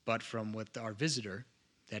 But from what our visitor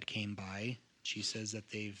that came by, she says that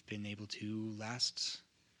they've been able to last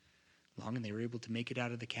long and they were able to make it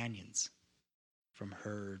out of the canyons from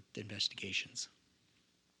her investigations.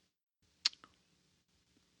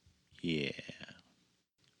 Yeah.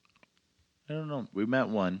 I don't know. We met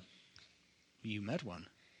one You met one.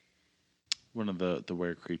 of the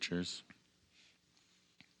were creatures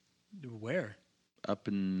Where? up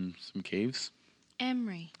in some caves.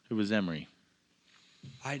 Emery. It was Emery.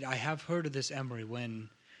 I have heard of this Emery when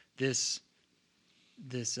this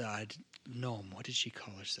gnome, what did she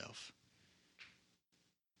call herself?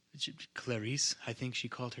 Clarice, I think she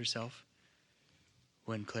called herself.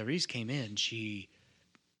 When Clarice came in, she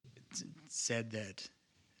said that,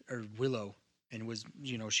 or Willow, and was,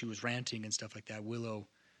 she was ranting and stuff like that. Willow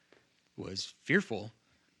was fearful,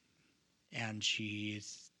 and she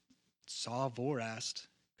saw Vorast,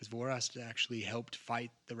 because Vorast actually helped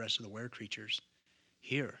fight the rest of the were creatures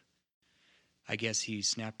here. I guess he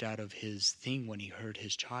snapped out of his thing when he heard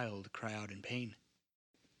his child cry out in pain.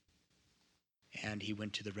 And he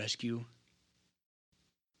went to the rescue.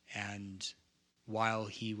 And while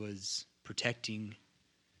he was protecting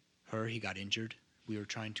her, he got injured. We were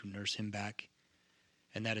trying to nurse him back.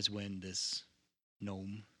 And that is when this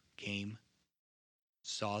gnome came,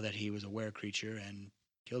 saw that he was a were creature, and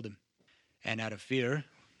killed him. And out of fear,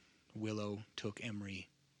 Willow took Emery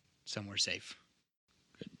somewhere safe.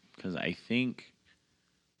 Because I think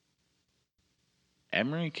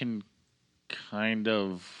Emery can kind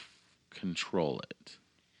of control it.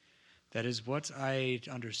 That is what I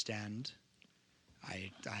understand.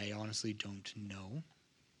 I honestly don't know.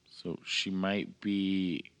 So she might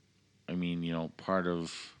be, part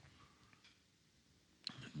of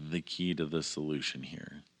the key to the solution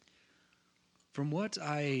here. From what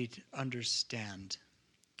I understand,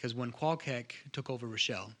 because when Qualkek took over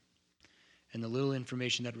Rochelle, and the little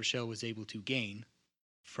information that Rochelle was able to gain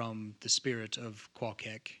from the spirit of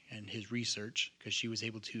Qualkek and his research, because she was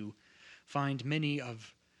able to find many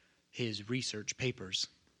of his research papers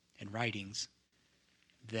and writings,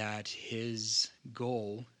 that his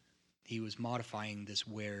goal, he was modifying this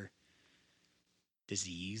were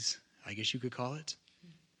disease, I guess you could call it,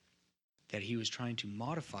 that he was trying to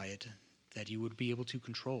modify it, that he would be able to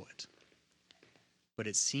control it. But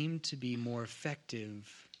it seemed to be more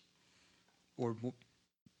effective or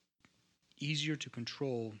easier to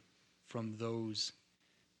control from those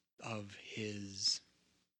of his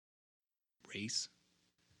race.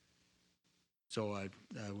 So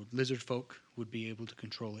lizard folk would be able to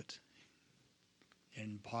control it,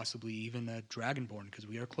 and possibly even a dragonborn, because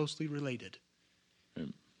we are closely related.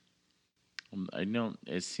 I know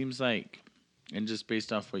it seems like, and just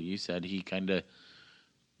based off what you said, he kind of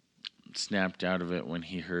snapped out of it when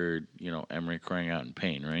he heard, Emery crying out in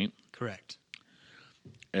pain, right? Correct.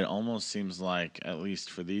 It almost seems like, at least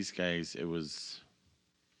for these guys, it was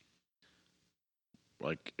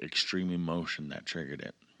like extreme emotion that triggered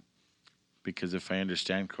it. Because if I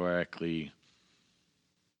understand correctly,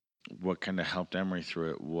 what kind of helped Emery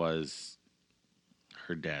through it was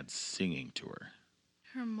her dad singing to her.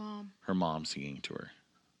 Her mom. Her mom singing to her.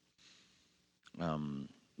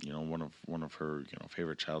 One of her,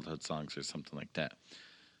 favorite childhood songs or something like that.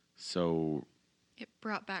 So It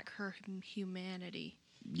brought back her humanity.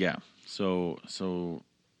 yeah, so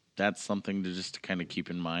that's something to just kind of keep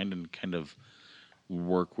in mind and kind of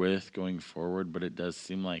work with going forward. But it does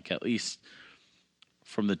seem like, at least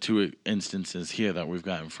from the two instances here that we've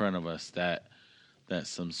got in front of us, that that's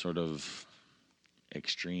some sort of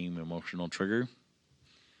extreme emotional trigger.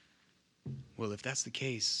 Well, if that's the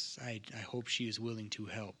case, I hope she is willing to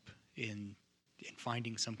help in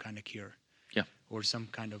finding some kind of cure. Yeah. Or some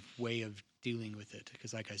kind of way of dealing with it.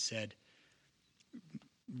 Because like I said,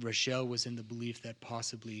 Rochelle was in the belief that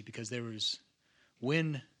possibly, because there was,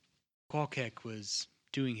 when Qualkek was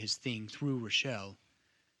doing his thing through Rochelle,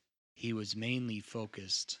 he was mainly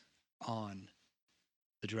focused on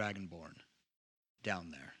the Dragonborn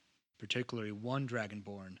down there. Particularly one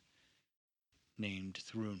Dragonborn named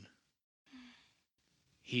Thrun.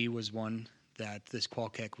 He was one that this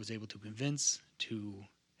Qualkek was able to convince to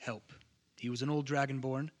help. He was an old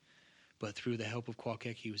Dragonborn, but through the help of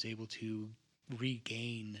Qualkek, he was able to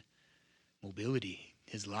regain mobility,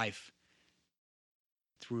 his life,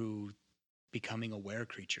 through becoming a were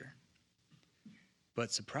creature.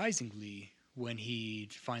 But surprisingly, when he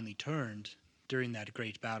finally turned during that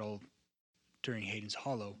great battle during Hayden's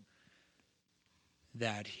Hollow,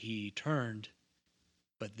 that he turned,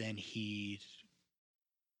 but then he,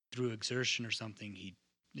 through exertion or something, he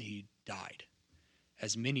he died,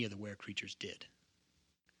 as many of the were creatures did.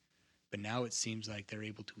 But now it seems like they're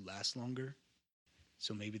able to last longer,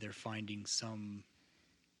 so maybe they're finding some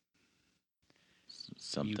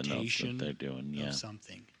Something mutation else that they're doing. Yeah. of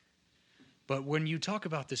something. But when you talk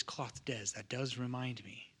about this cloth des, that does remind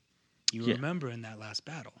me. You Yeah. remember in that last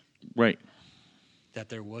battle Right. that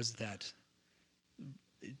there was that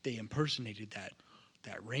they impersonated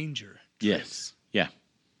that ranger. Yes. Triss, Yeah.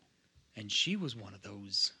 and she was one of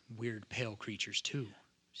those weird pale creatures too.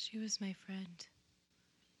 She was my friend.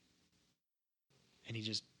 And he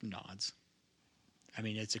just nods. I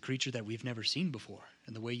mean, it's a creature that we've never seen before.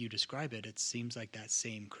 And the way you describe it, it seems like that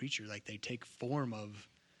same creature. Like they take form of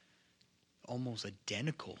almost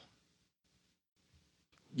identical to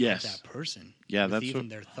Yes. that person. Yeah, with that's even what-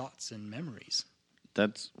 their thoughts and memories.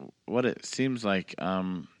 That's what it seems like.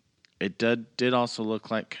 It did also look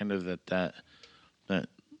like kind of that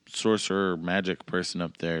sorcerer magic person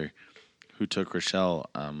up there who took Rochelle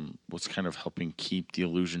was kind of helping keep the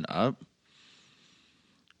illusion up.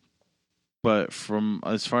 But from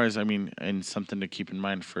as far as and something to keep in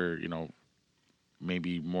mind for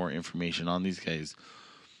maybe more information on these guys,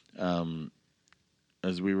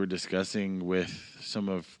 as we were discussing with some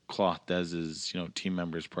of Cloth Dez's team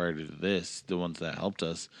members prior to this, the ones that helped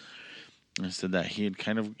us, I said that he'd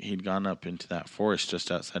gone up into that forest just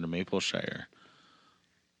outside of Mapleshire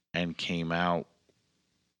and came out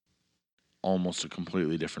almost a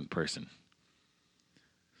completely different person.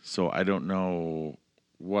 So I don't know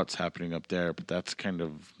what's happening up there, but that's kind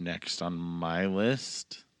of next on my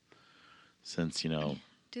list since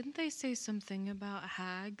Didn't they say something about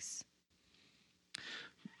hags?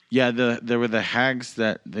 yeah, there were the hags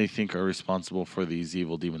that they think are responsible for these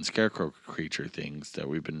evil demon scarecrow creature things that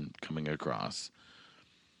we've been coming across.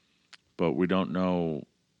 But we don't know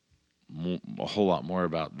a whole lot more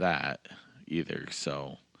about that either.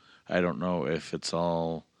 So I don't know if it's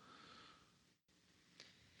all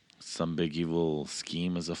some big evil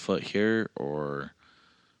scheme is afoot here, or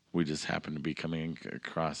we just happen to be coming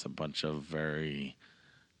across a bunch of very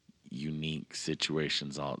unique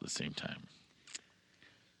situations all at the same time.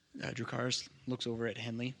 Dracarys looks over at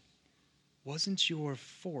Henley. Wasn't your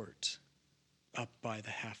fort up by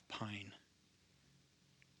the Half Pine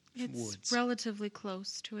It's woods? relatively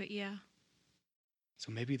close to it, yeah.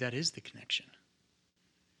 So maybe that is the connection.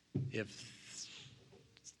 If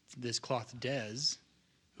this Cloth Des,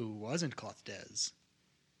 who wasn't Cloth Des,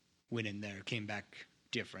 went in there, came back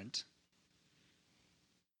different,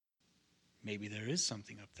 maybe there is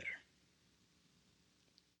something up there.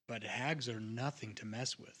 But hags are nothing to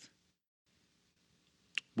mess with.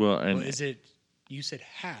 Well, and Well, is it, you said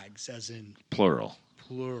hags as in plural.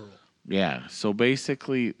 plural. Yeah. So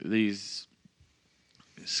basically, these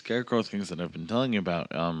scarecrow things that I've been telling you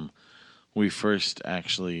about, we first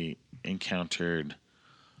actually encountered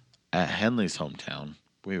at Henley's hometown.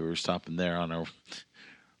 We were stopping there on our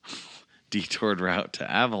detoured route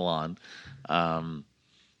to Avalon, and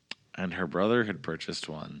her brother had purchased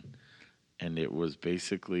one, and it was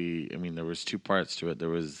basically, there was two parts to it. There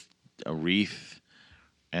was a wreath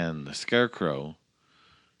and the scarecrow.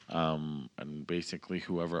 And basically,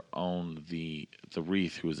 whoever owned the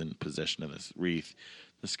wreath, who was in possession of this wreath,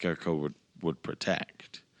 the scarecrow would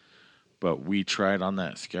protect. But we tried on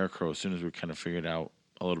that scarecrow as soon as we kind of figured out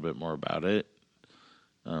a little bit more about it.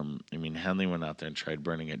 Henley went out there and tried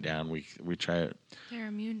burning it down. We tried. They're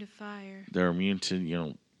immune to fire. They're immune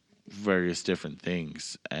to various different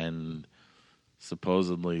things, and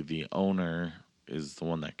supposedly the owner is the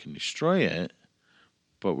one that can destroy it.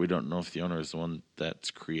 But we don't know if the owner is the one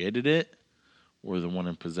that's created it or the one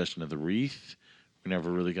in possession of the wreath. We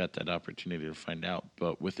never really got that opportunity to find out.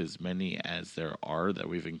 But with as many as there are that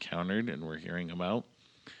we've encountered and we're hearing about,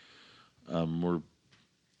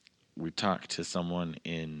 we talked to someone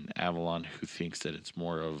in Avalon who thinks that it's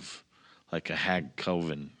more of like a hag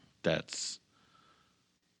coven that's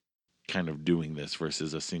kind of doing this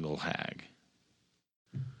versus a single hag.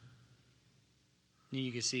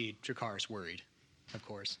 You can see Dracarys worried, of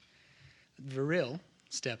course. Viril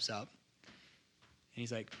steps up, and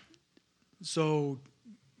he's like, so,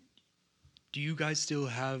 do you guys still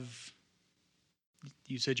have...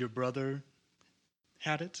 You said your brother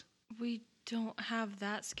had it? We don't have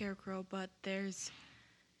that scarecrow, but there's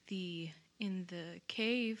in the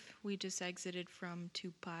cave we just exited from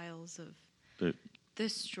 2 piles of The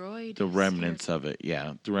destroyed The remnants of it,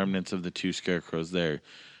 yeah. The remnants of the 2 scarecrows there.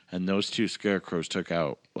 And those 2 scarecrows took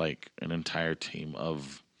out like an entire team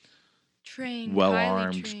of trained,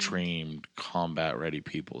 well-armed, highly trained, combat-ready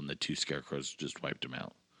people, and the 2 scarecrows just wiped them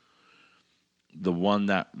out. The one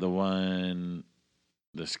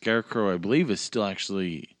the Scarecrow, I believe, is still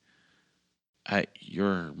actually at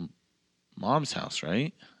your mom's house,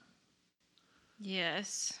 right?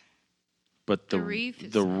 Yes. But The wreath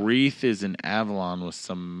is the not. wreath is in Avalon with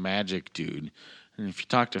some magic dude. And if you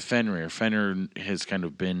talk to Fenrir has kind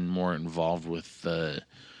of been more involved with the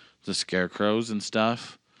scarecrows and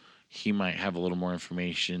stuff. He might have a little more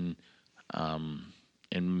information, and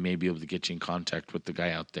may be able to get you in contact with the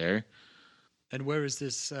guy out there. And where is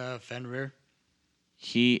this Fenrir?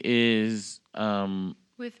 He is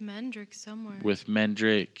With Mendrick somewhere. with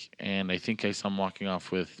Mendrick, and I think I saw him walking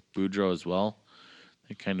off with Boudreaux as well.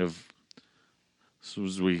 They kind of,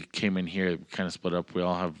 as we came in here, we kind of split up. We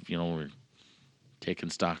all have, we're taking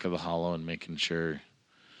stock of the Hollow and making sure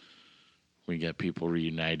we get people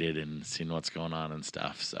reunited and seeing what's going on and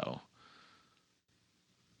stuff. So,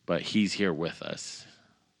 but he's here with us.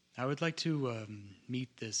 I would like to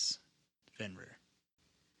meet this Fenrir.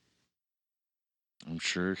 I'm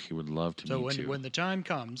sure he would love to So meet you. when the time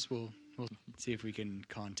comes, we'll see if we can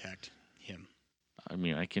contact him. I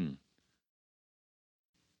mean, I can.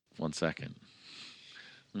 1 second.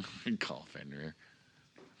 Call Fenrir.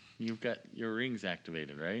 You've got your rings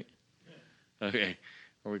activated, right? Yeah. Okay.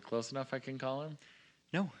 Are we close enough? I can call him.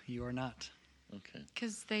 No, you are not. Okay.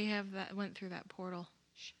 Because they went through that portal.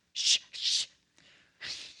 Shh, shh.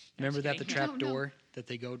 Remember that the kidding. trap No, no. door that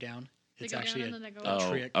they go down? They It's go down actually and a then they go a up. Oh,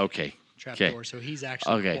 trick okay. trap Okay. door. So he's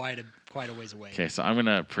actually Okay. quite a ways away. Okay, so I'm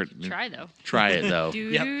gonna Try though. try it though. Doo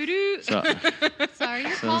Yep. doo doo. So Sorry,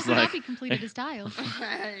 your So call it's cannot like- be completed as dialed.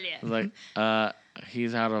 it's like,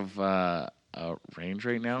 he's out of range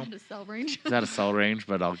right now. Out of cell range. He's out of cell range,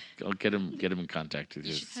 but I'll get him in contact with you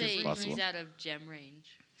You as should soon say as possible. he's out of gem range.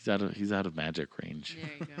 He's out of magic range,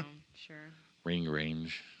 There you go. Sure. ring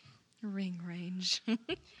range. Ring range.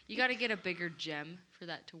 You got to get a bigger gem for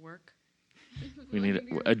that to work. We need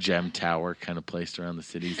a gem tower kind of placed around the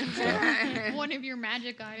cities and stuff. One of your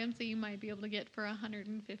magic items that you might be able to get for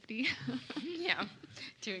 150. Yeah,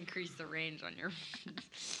 to increase the range on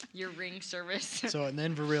your ring service. So and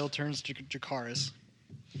then Viril turns to Dracarys,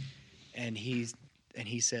 and he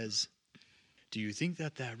says, "Do you think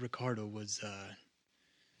that Ricardo was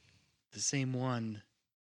the same one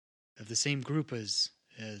of the same group as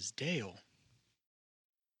Dale?"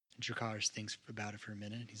 And Dracarys thinks about it for a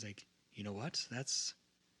minute. And he's like, "You know what? That's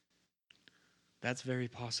very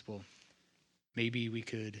possible. Maybe we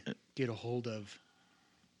could get a hold of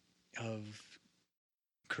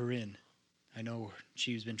Corinne. I know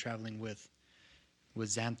she's been traveling with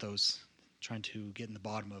Xanthos, trying to get in the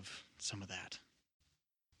bottom of some of that."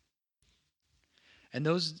 And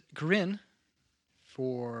those Corinne,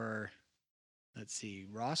 for let's see,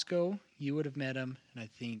 Roscoe, you would have met him, and I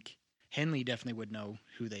think Henley definitely would know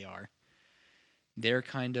who they are. They're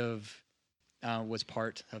kind of was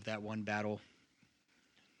part of that one battle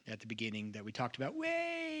at the beginning that we talked about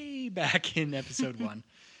way back in episode 1.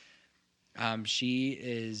 She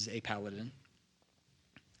is a paladin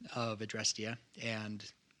of Adrestia, and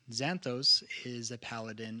Xanthos is a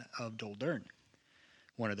paladin of Doldurn,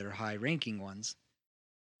 one of their high-ranking ones.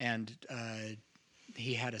 And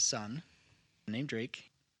he had a son named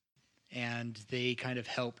Drake, and they kind of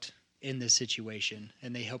helped in this situation,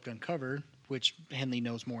 and they helped uncover, which Henley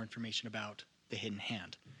knows more information about, the Hidden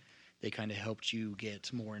Hand. They kind of helped you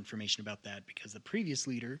get more information about that because the previous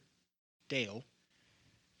leader, Dale,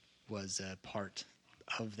 was a part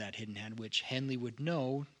of that Hidden Hand, which Henley would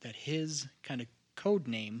know that his kind of code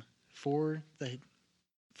name for the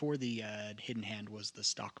Hidden Hand was the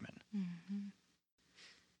Stockman. Mm-hmm.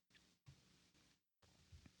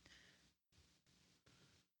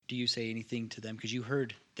 Do you say anything to them? Because you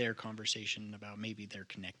heard their conversation about maybe they're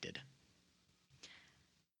connected.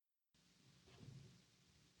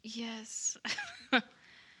 Yes.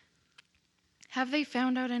 Have they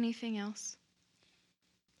found out anything else?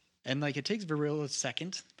 And like it takes Viril a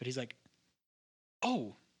second, but he's like,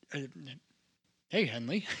 "Oh, hey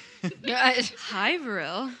Henley, Hi,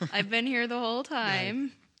 Viril. I've been here the whole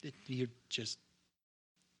time. you're just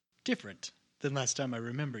different than last time I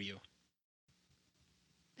remember you."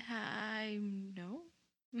 I know.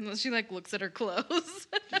 Unless she looks at her clothes.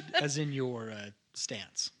 As in your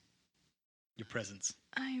stance, your presence.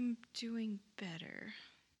 I'm doing better.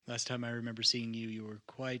 Last time I remember seeing you, you were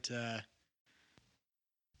quite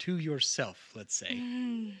to yourself, let's say.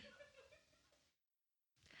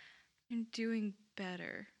 I'm doing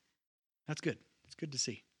better. That's good. It's good to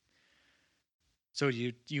see. So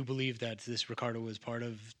you believe that this Ricardo was part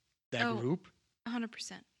of that Oh. group?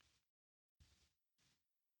 100%.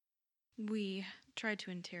 We tried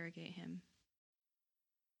to interrogate him.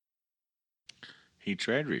 He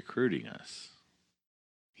tried recruiting us.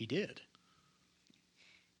 He did.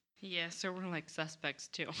 Yeah, so we're like suspects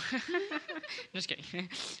too. Just kidding.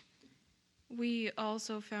 We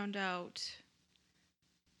also found out,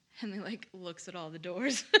 and he like looks at all the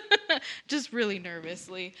doors, just really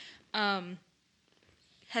nervously,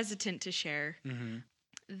 hesitant to share,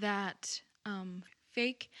 that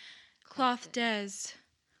fake Cloth Des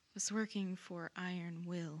was working for Iron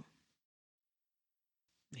Will.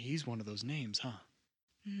 He's one of those names, huh?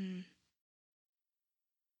 Mm-hmm.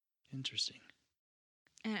 Interesting.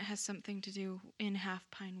 And it has something to do in Half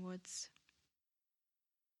Pine Woods.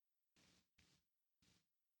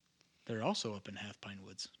 They're also up in Half Pine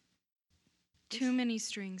Woods. Too many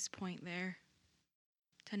strings point there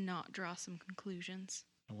to not draw some conclusions.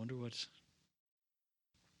 I wonder what...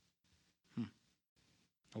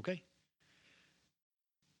 Okay.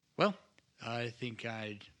 Well, I think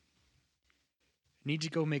I'd need to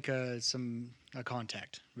go make a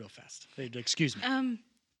contact real fast. Excuse me. Can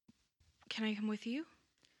I come with you?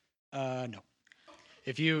 No.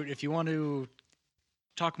 If you want to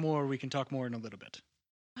talk more, we can talk more in a little bit.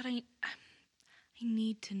 But I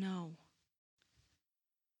need to know.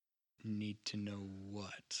 Need to know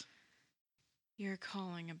what? You're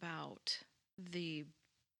calling about this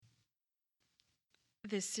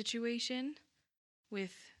situation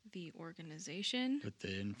with the organization. With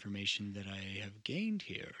the information that I have gained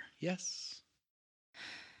here, yes.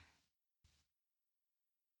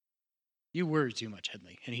 You worry too much,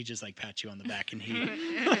 Henley. And he just like pats you on the back and he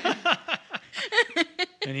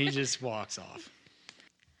and he just walks off.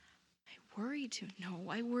 I worry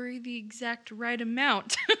I worry the exact right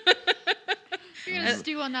amount. You're gonna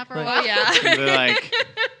stew on that for a Oh while. yeah. They're like,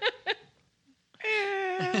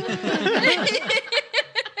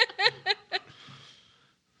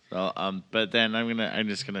 so, but then I'm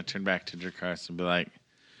just gonna turn back to Dracarys and be like,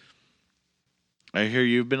 I hear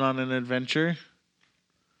you've been on an adventure.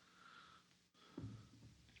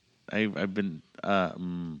 I've been I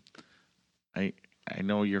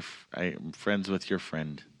know I'm friends with your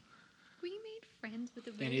friend. We made friends with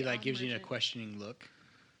a very And he like odd gives you a merchant. questioning look.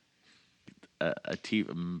 A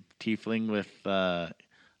tiefling with a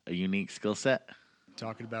unique skill set.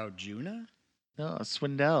 Talking about Juna? No,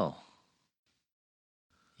 Swindell.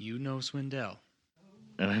 You know Swindell.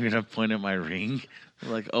 And I'm gonna point at my ring.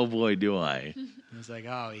 I'm like, oh boy, do I. And it's like,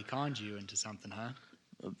 oh, he conned you into something, huh?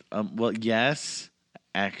 Well, yes,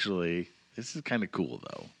 actually, this is kind of cool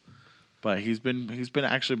though. But he's been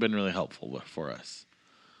really helpful for us.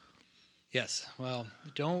 Yes. Well,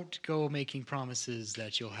 don't go making promises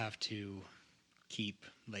that you'll have to keep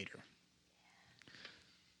later.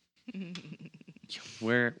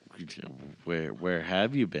 Where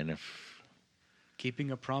have you been?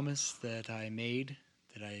 Keeping a promise that I made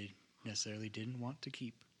that I necessarily didn't want to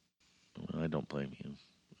keep. Well, I don't blame you.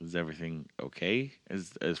 Is everything okay?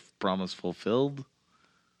 Is promise fulfilled?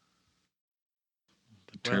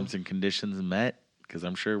 The terms and conditions met? Because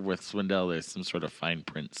I'm sure with Swindell there's some sort of fine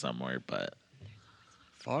print somewhere, but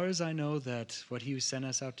Far as I know, that what he sent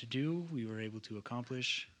us out to do, we were able to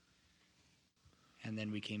accomplish. And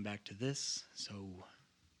then we came back to this, so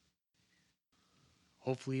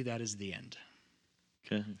hopefully that is the end.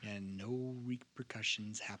 okay. And no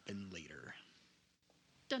repercussions happen later.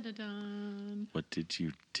 Dun dun dun. What did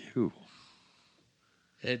you do?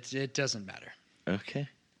 It doesn't matter. Okay.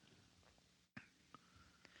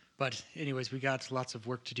 But anyways, we got lots of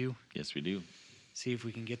work to do. Yes, we do. See if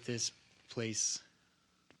we can get this place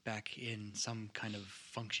back in some kind of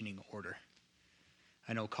functioning order.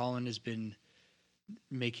 I know Colin has been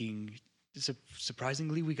making...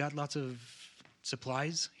 surprisingly, we got lots of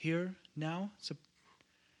supplies here now. So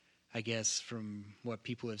I guess from what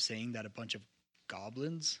people have saying, that a bunch of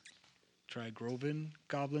goblins, Trigrovan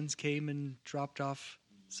goblins, came and dropped off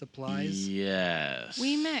supplies. Yes.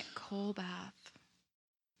 We met Colbath,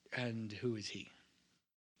 And who is he?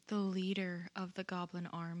 the leader of the goblin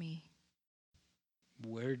army,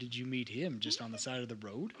 Where did you meet him? Just on the side of the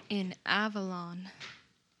road? in Avalon.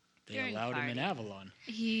 They During the allowed him in party. Avalon.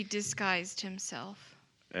 He disguised himself.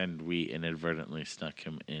 And we inadvertently snuck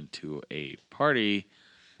him into a party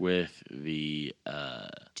with the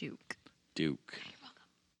Duke. Duke.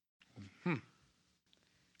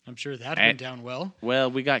 I'm sure that And- went down well. Well,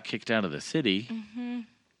 we got kicked out of the city, Mm-hmm.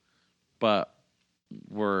 but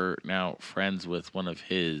we're now friends with one of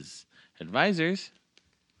his advisors.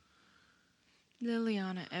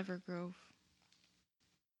 Liliana Evergrove.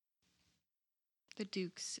 The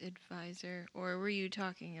Duke's advisor. Or were you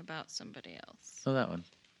talking about somebody else? Oh, that one.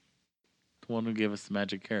 The one who gave us the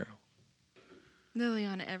magic arrow.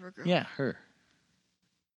 Liliana Evergrove. Yeah, her.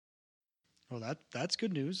 Well, that's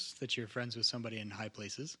good news that you're friends with somebody in high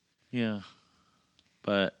places. Yeah.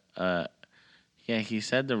 But Yeah, he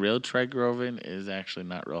said the real Trigroven is actually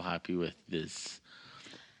not real happy with this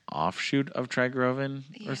offshoot of Trigroven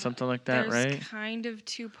or something like that, There's right? kind of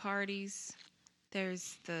two parties.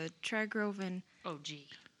 There's the Trigroven Oh, gee.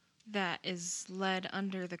 that is led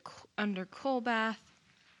under Colbath,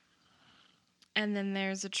 and then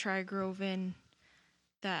there's a Trigroven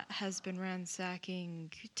that has been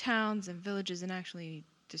ransacking towns and villages and actually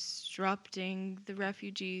disrupting the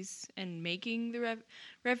refugees and making the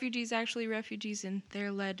refugees actually refugees, and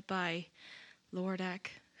they're led by Lordak,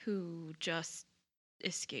 who just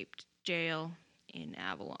escaped jail in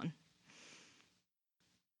Avalon.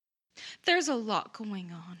 There's a lot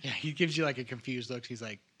going on. Yeah, he gives you like a confused look. He's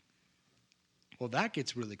like, well, that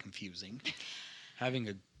gets really confusing. Having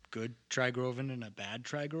a good Trigroven and a bad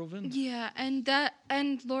Trigroven? Yeah, and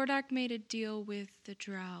Lordak made a deal with the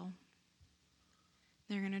Drow.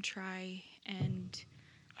 They're going to try and...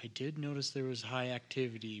 I did notice there was high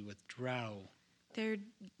activity with Drow They're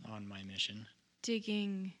on my mission.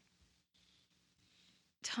 digging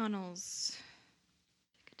tunnels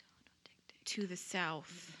to the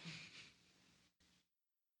south.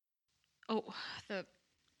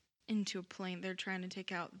 Into a plain. They're trying to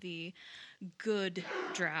take out the good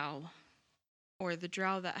Drow, or the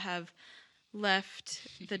Drow that have left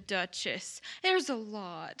the Duchess. There's a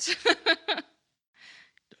lot.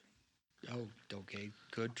 Oh, okay.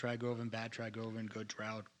 Good Trigroven, bad Trigroven, good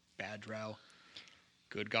Drow, bad Drow.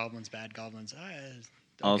 Good goblins, bad goblins.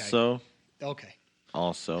 Okay.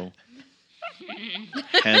 Also,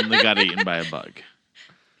 Henley got eaten by a bug.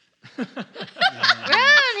 Run, Henley,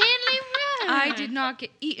 run! I did not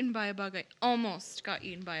get eaten by a bug. I almost got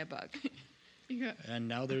eaten by a bug. And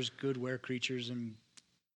now there's good were creatures and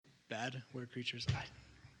bad were creatures.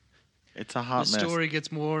 It's a hot The mess. story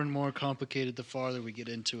gets more and more complicated the farther we get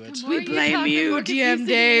into it. We blame you, DM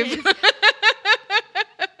Dave.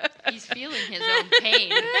 He's feeling his own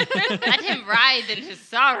pain. Let him writhe in his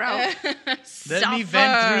sorrow. Let me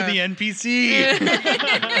vent through the NPC.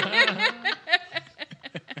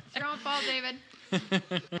 It's your own fault, David.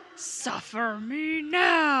 Suffer me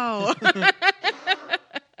now.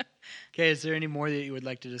 Okay, is there any more that you would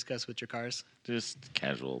like to discuss with your cars? Just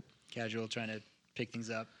casual. Casual, trying to pick things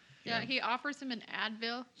up. Yeah, he offers him an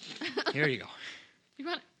Advil. Here you go. You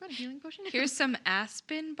want a healing potion? Here's some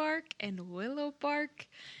aspen bark and willow bark.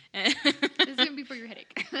 This is going to be for your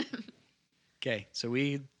headache. Okay, so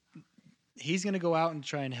he's going to go out and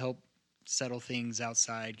try and help settle things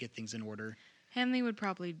outside, get things in order. Henley would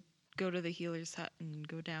probably go to the healer's hut and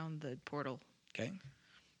go down the portal. Okay.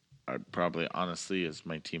 I'd probably, honestly, as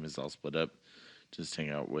my team is all split up, just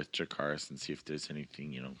hang out with Jakaris and see if there's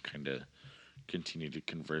anything, kind of continue to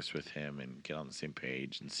converse with him and get on the same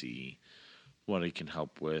page and see what he can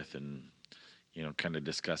help with and, kind of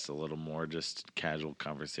discuss a little more just casual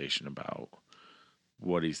conversation about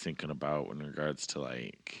what he's thinking about in regards to,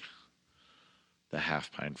 like, the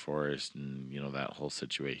Half Pine Forest and, that whole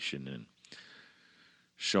situation, and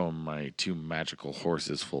show him my 2 magical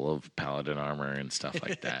horses full of paladin armor and stuff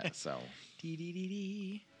like that. So,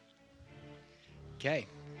 Okay.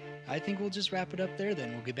 I think we'll just wrap it up there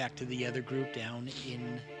then. We'll get back to the other group down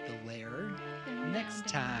in the lair next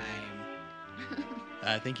time.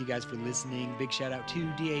 Thank you guys for listening. Big shout out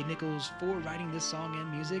to D.A. Nichols for writing this song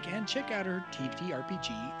and music. And check out her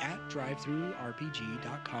TTRPG at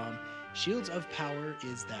drivethroughrpg.com. Shields of Power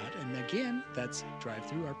is that. And again, that's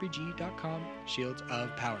drivethroughrpg.com, Shields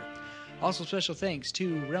of Power. Also, special thanks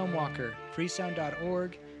to Realmwalker,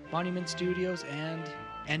 freesound.org, Monument Studios,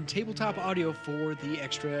 and Tabletop Audio for the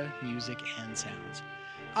extra music and sounds.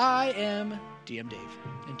 I am DM Dave,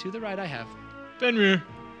 and to the right I have Fenrir.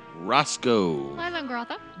 Roscoe. Lila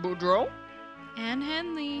Grotha. Boudreaux? And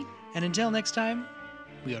Henley. And until next time,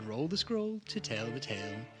 we unroll the scroll to tell the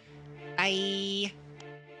tale. Bye.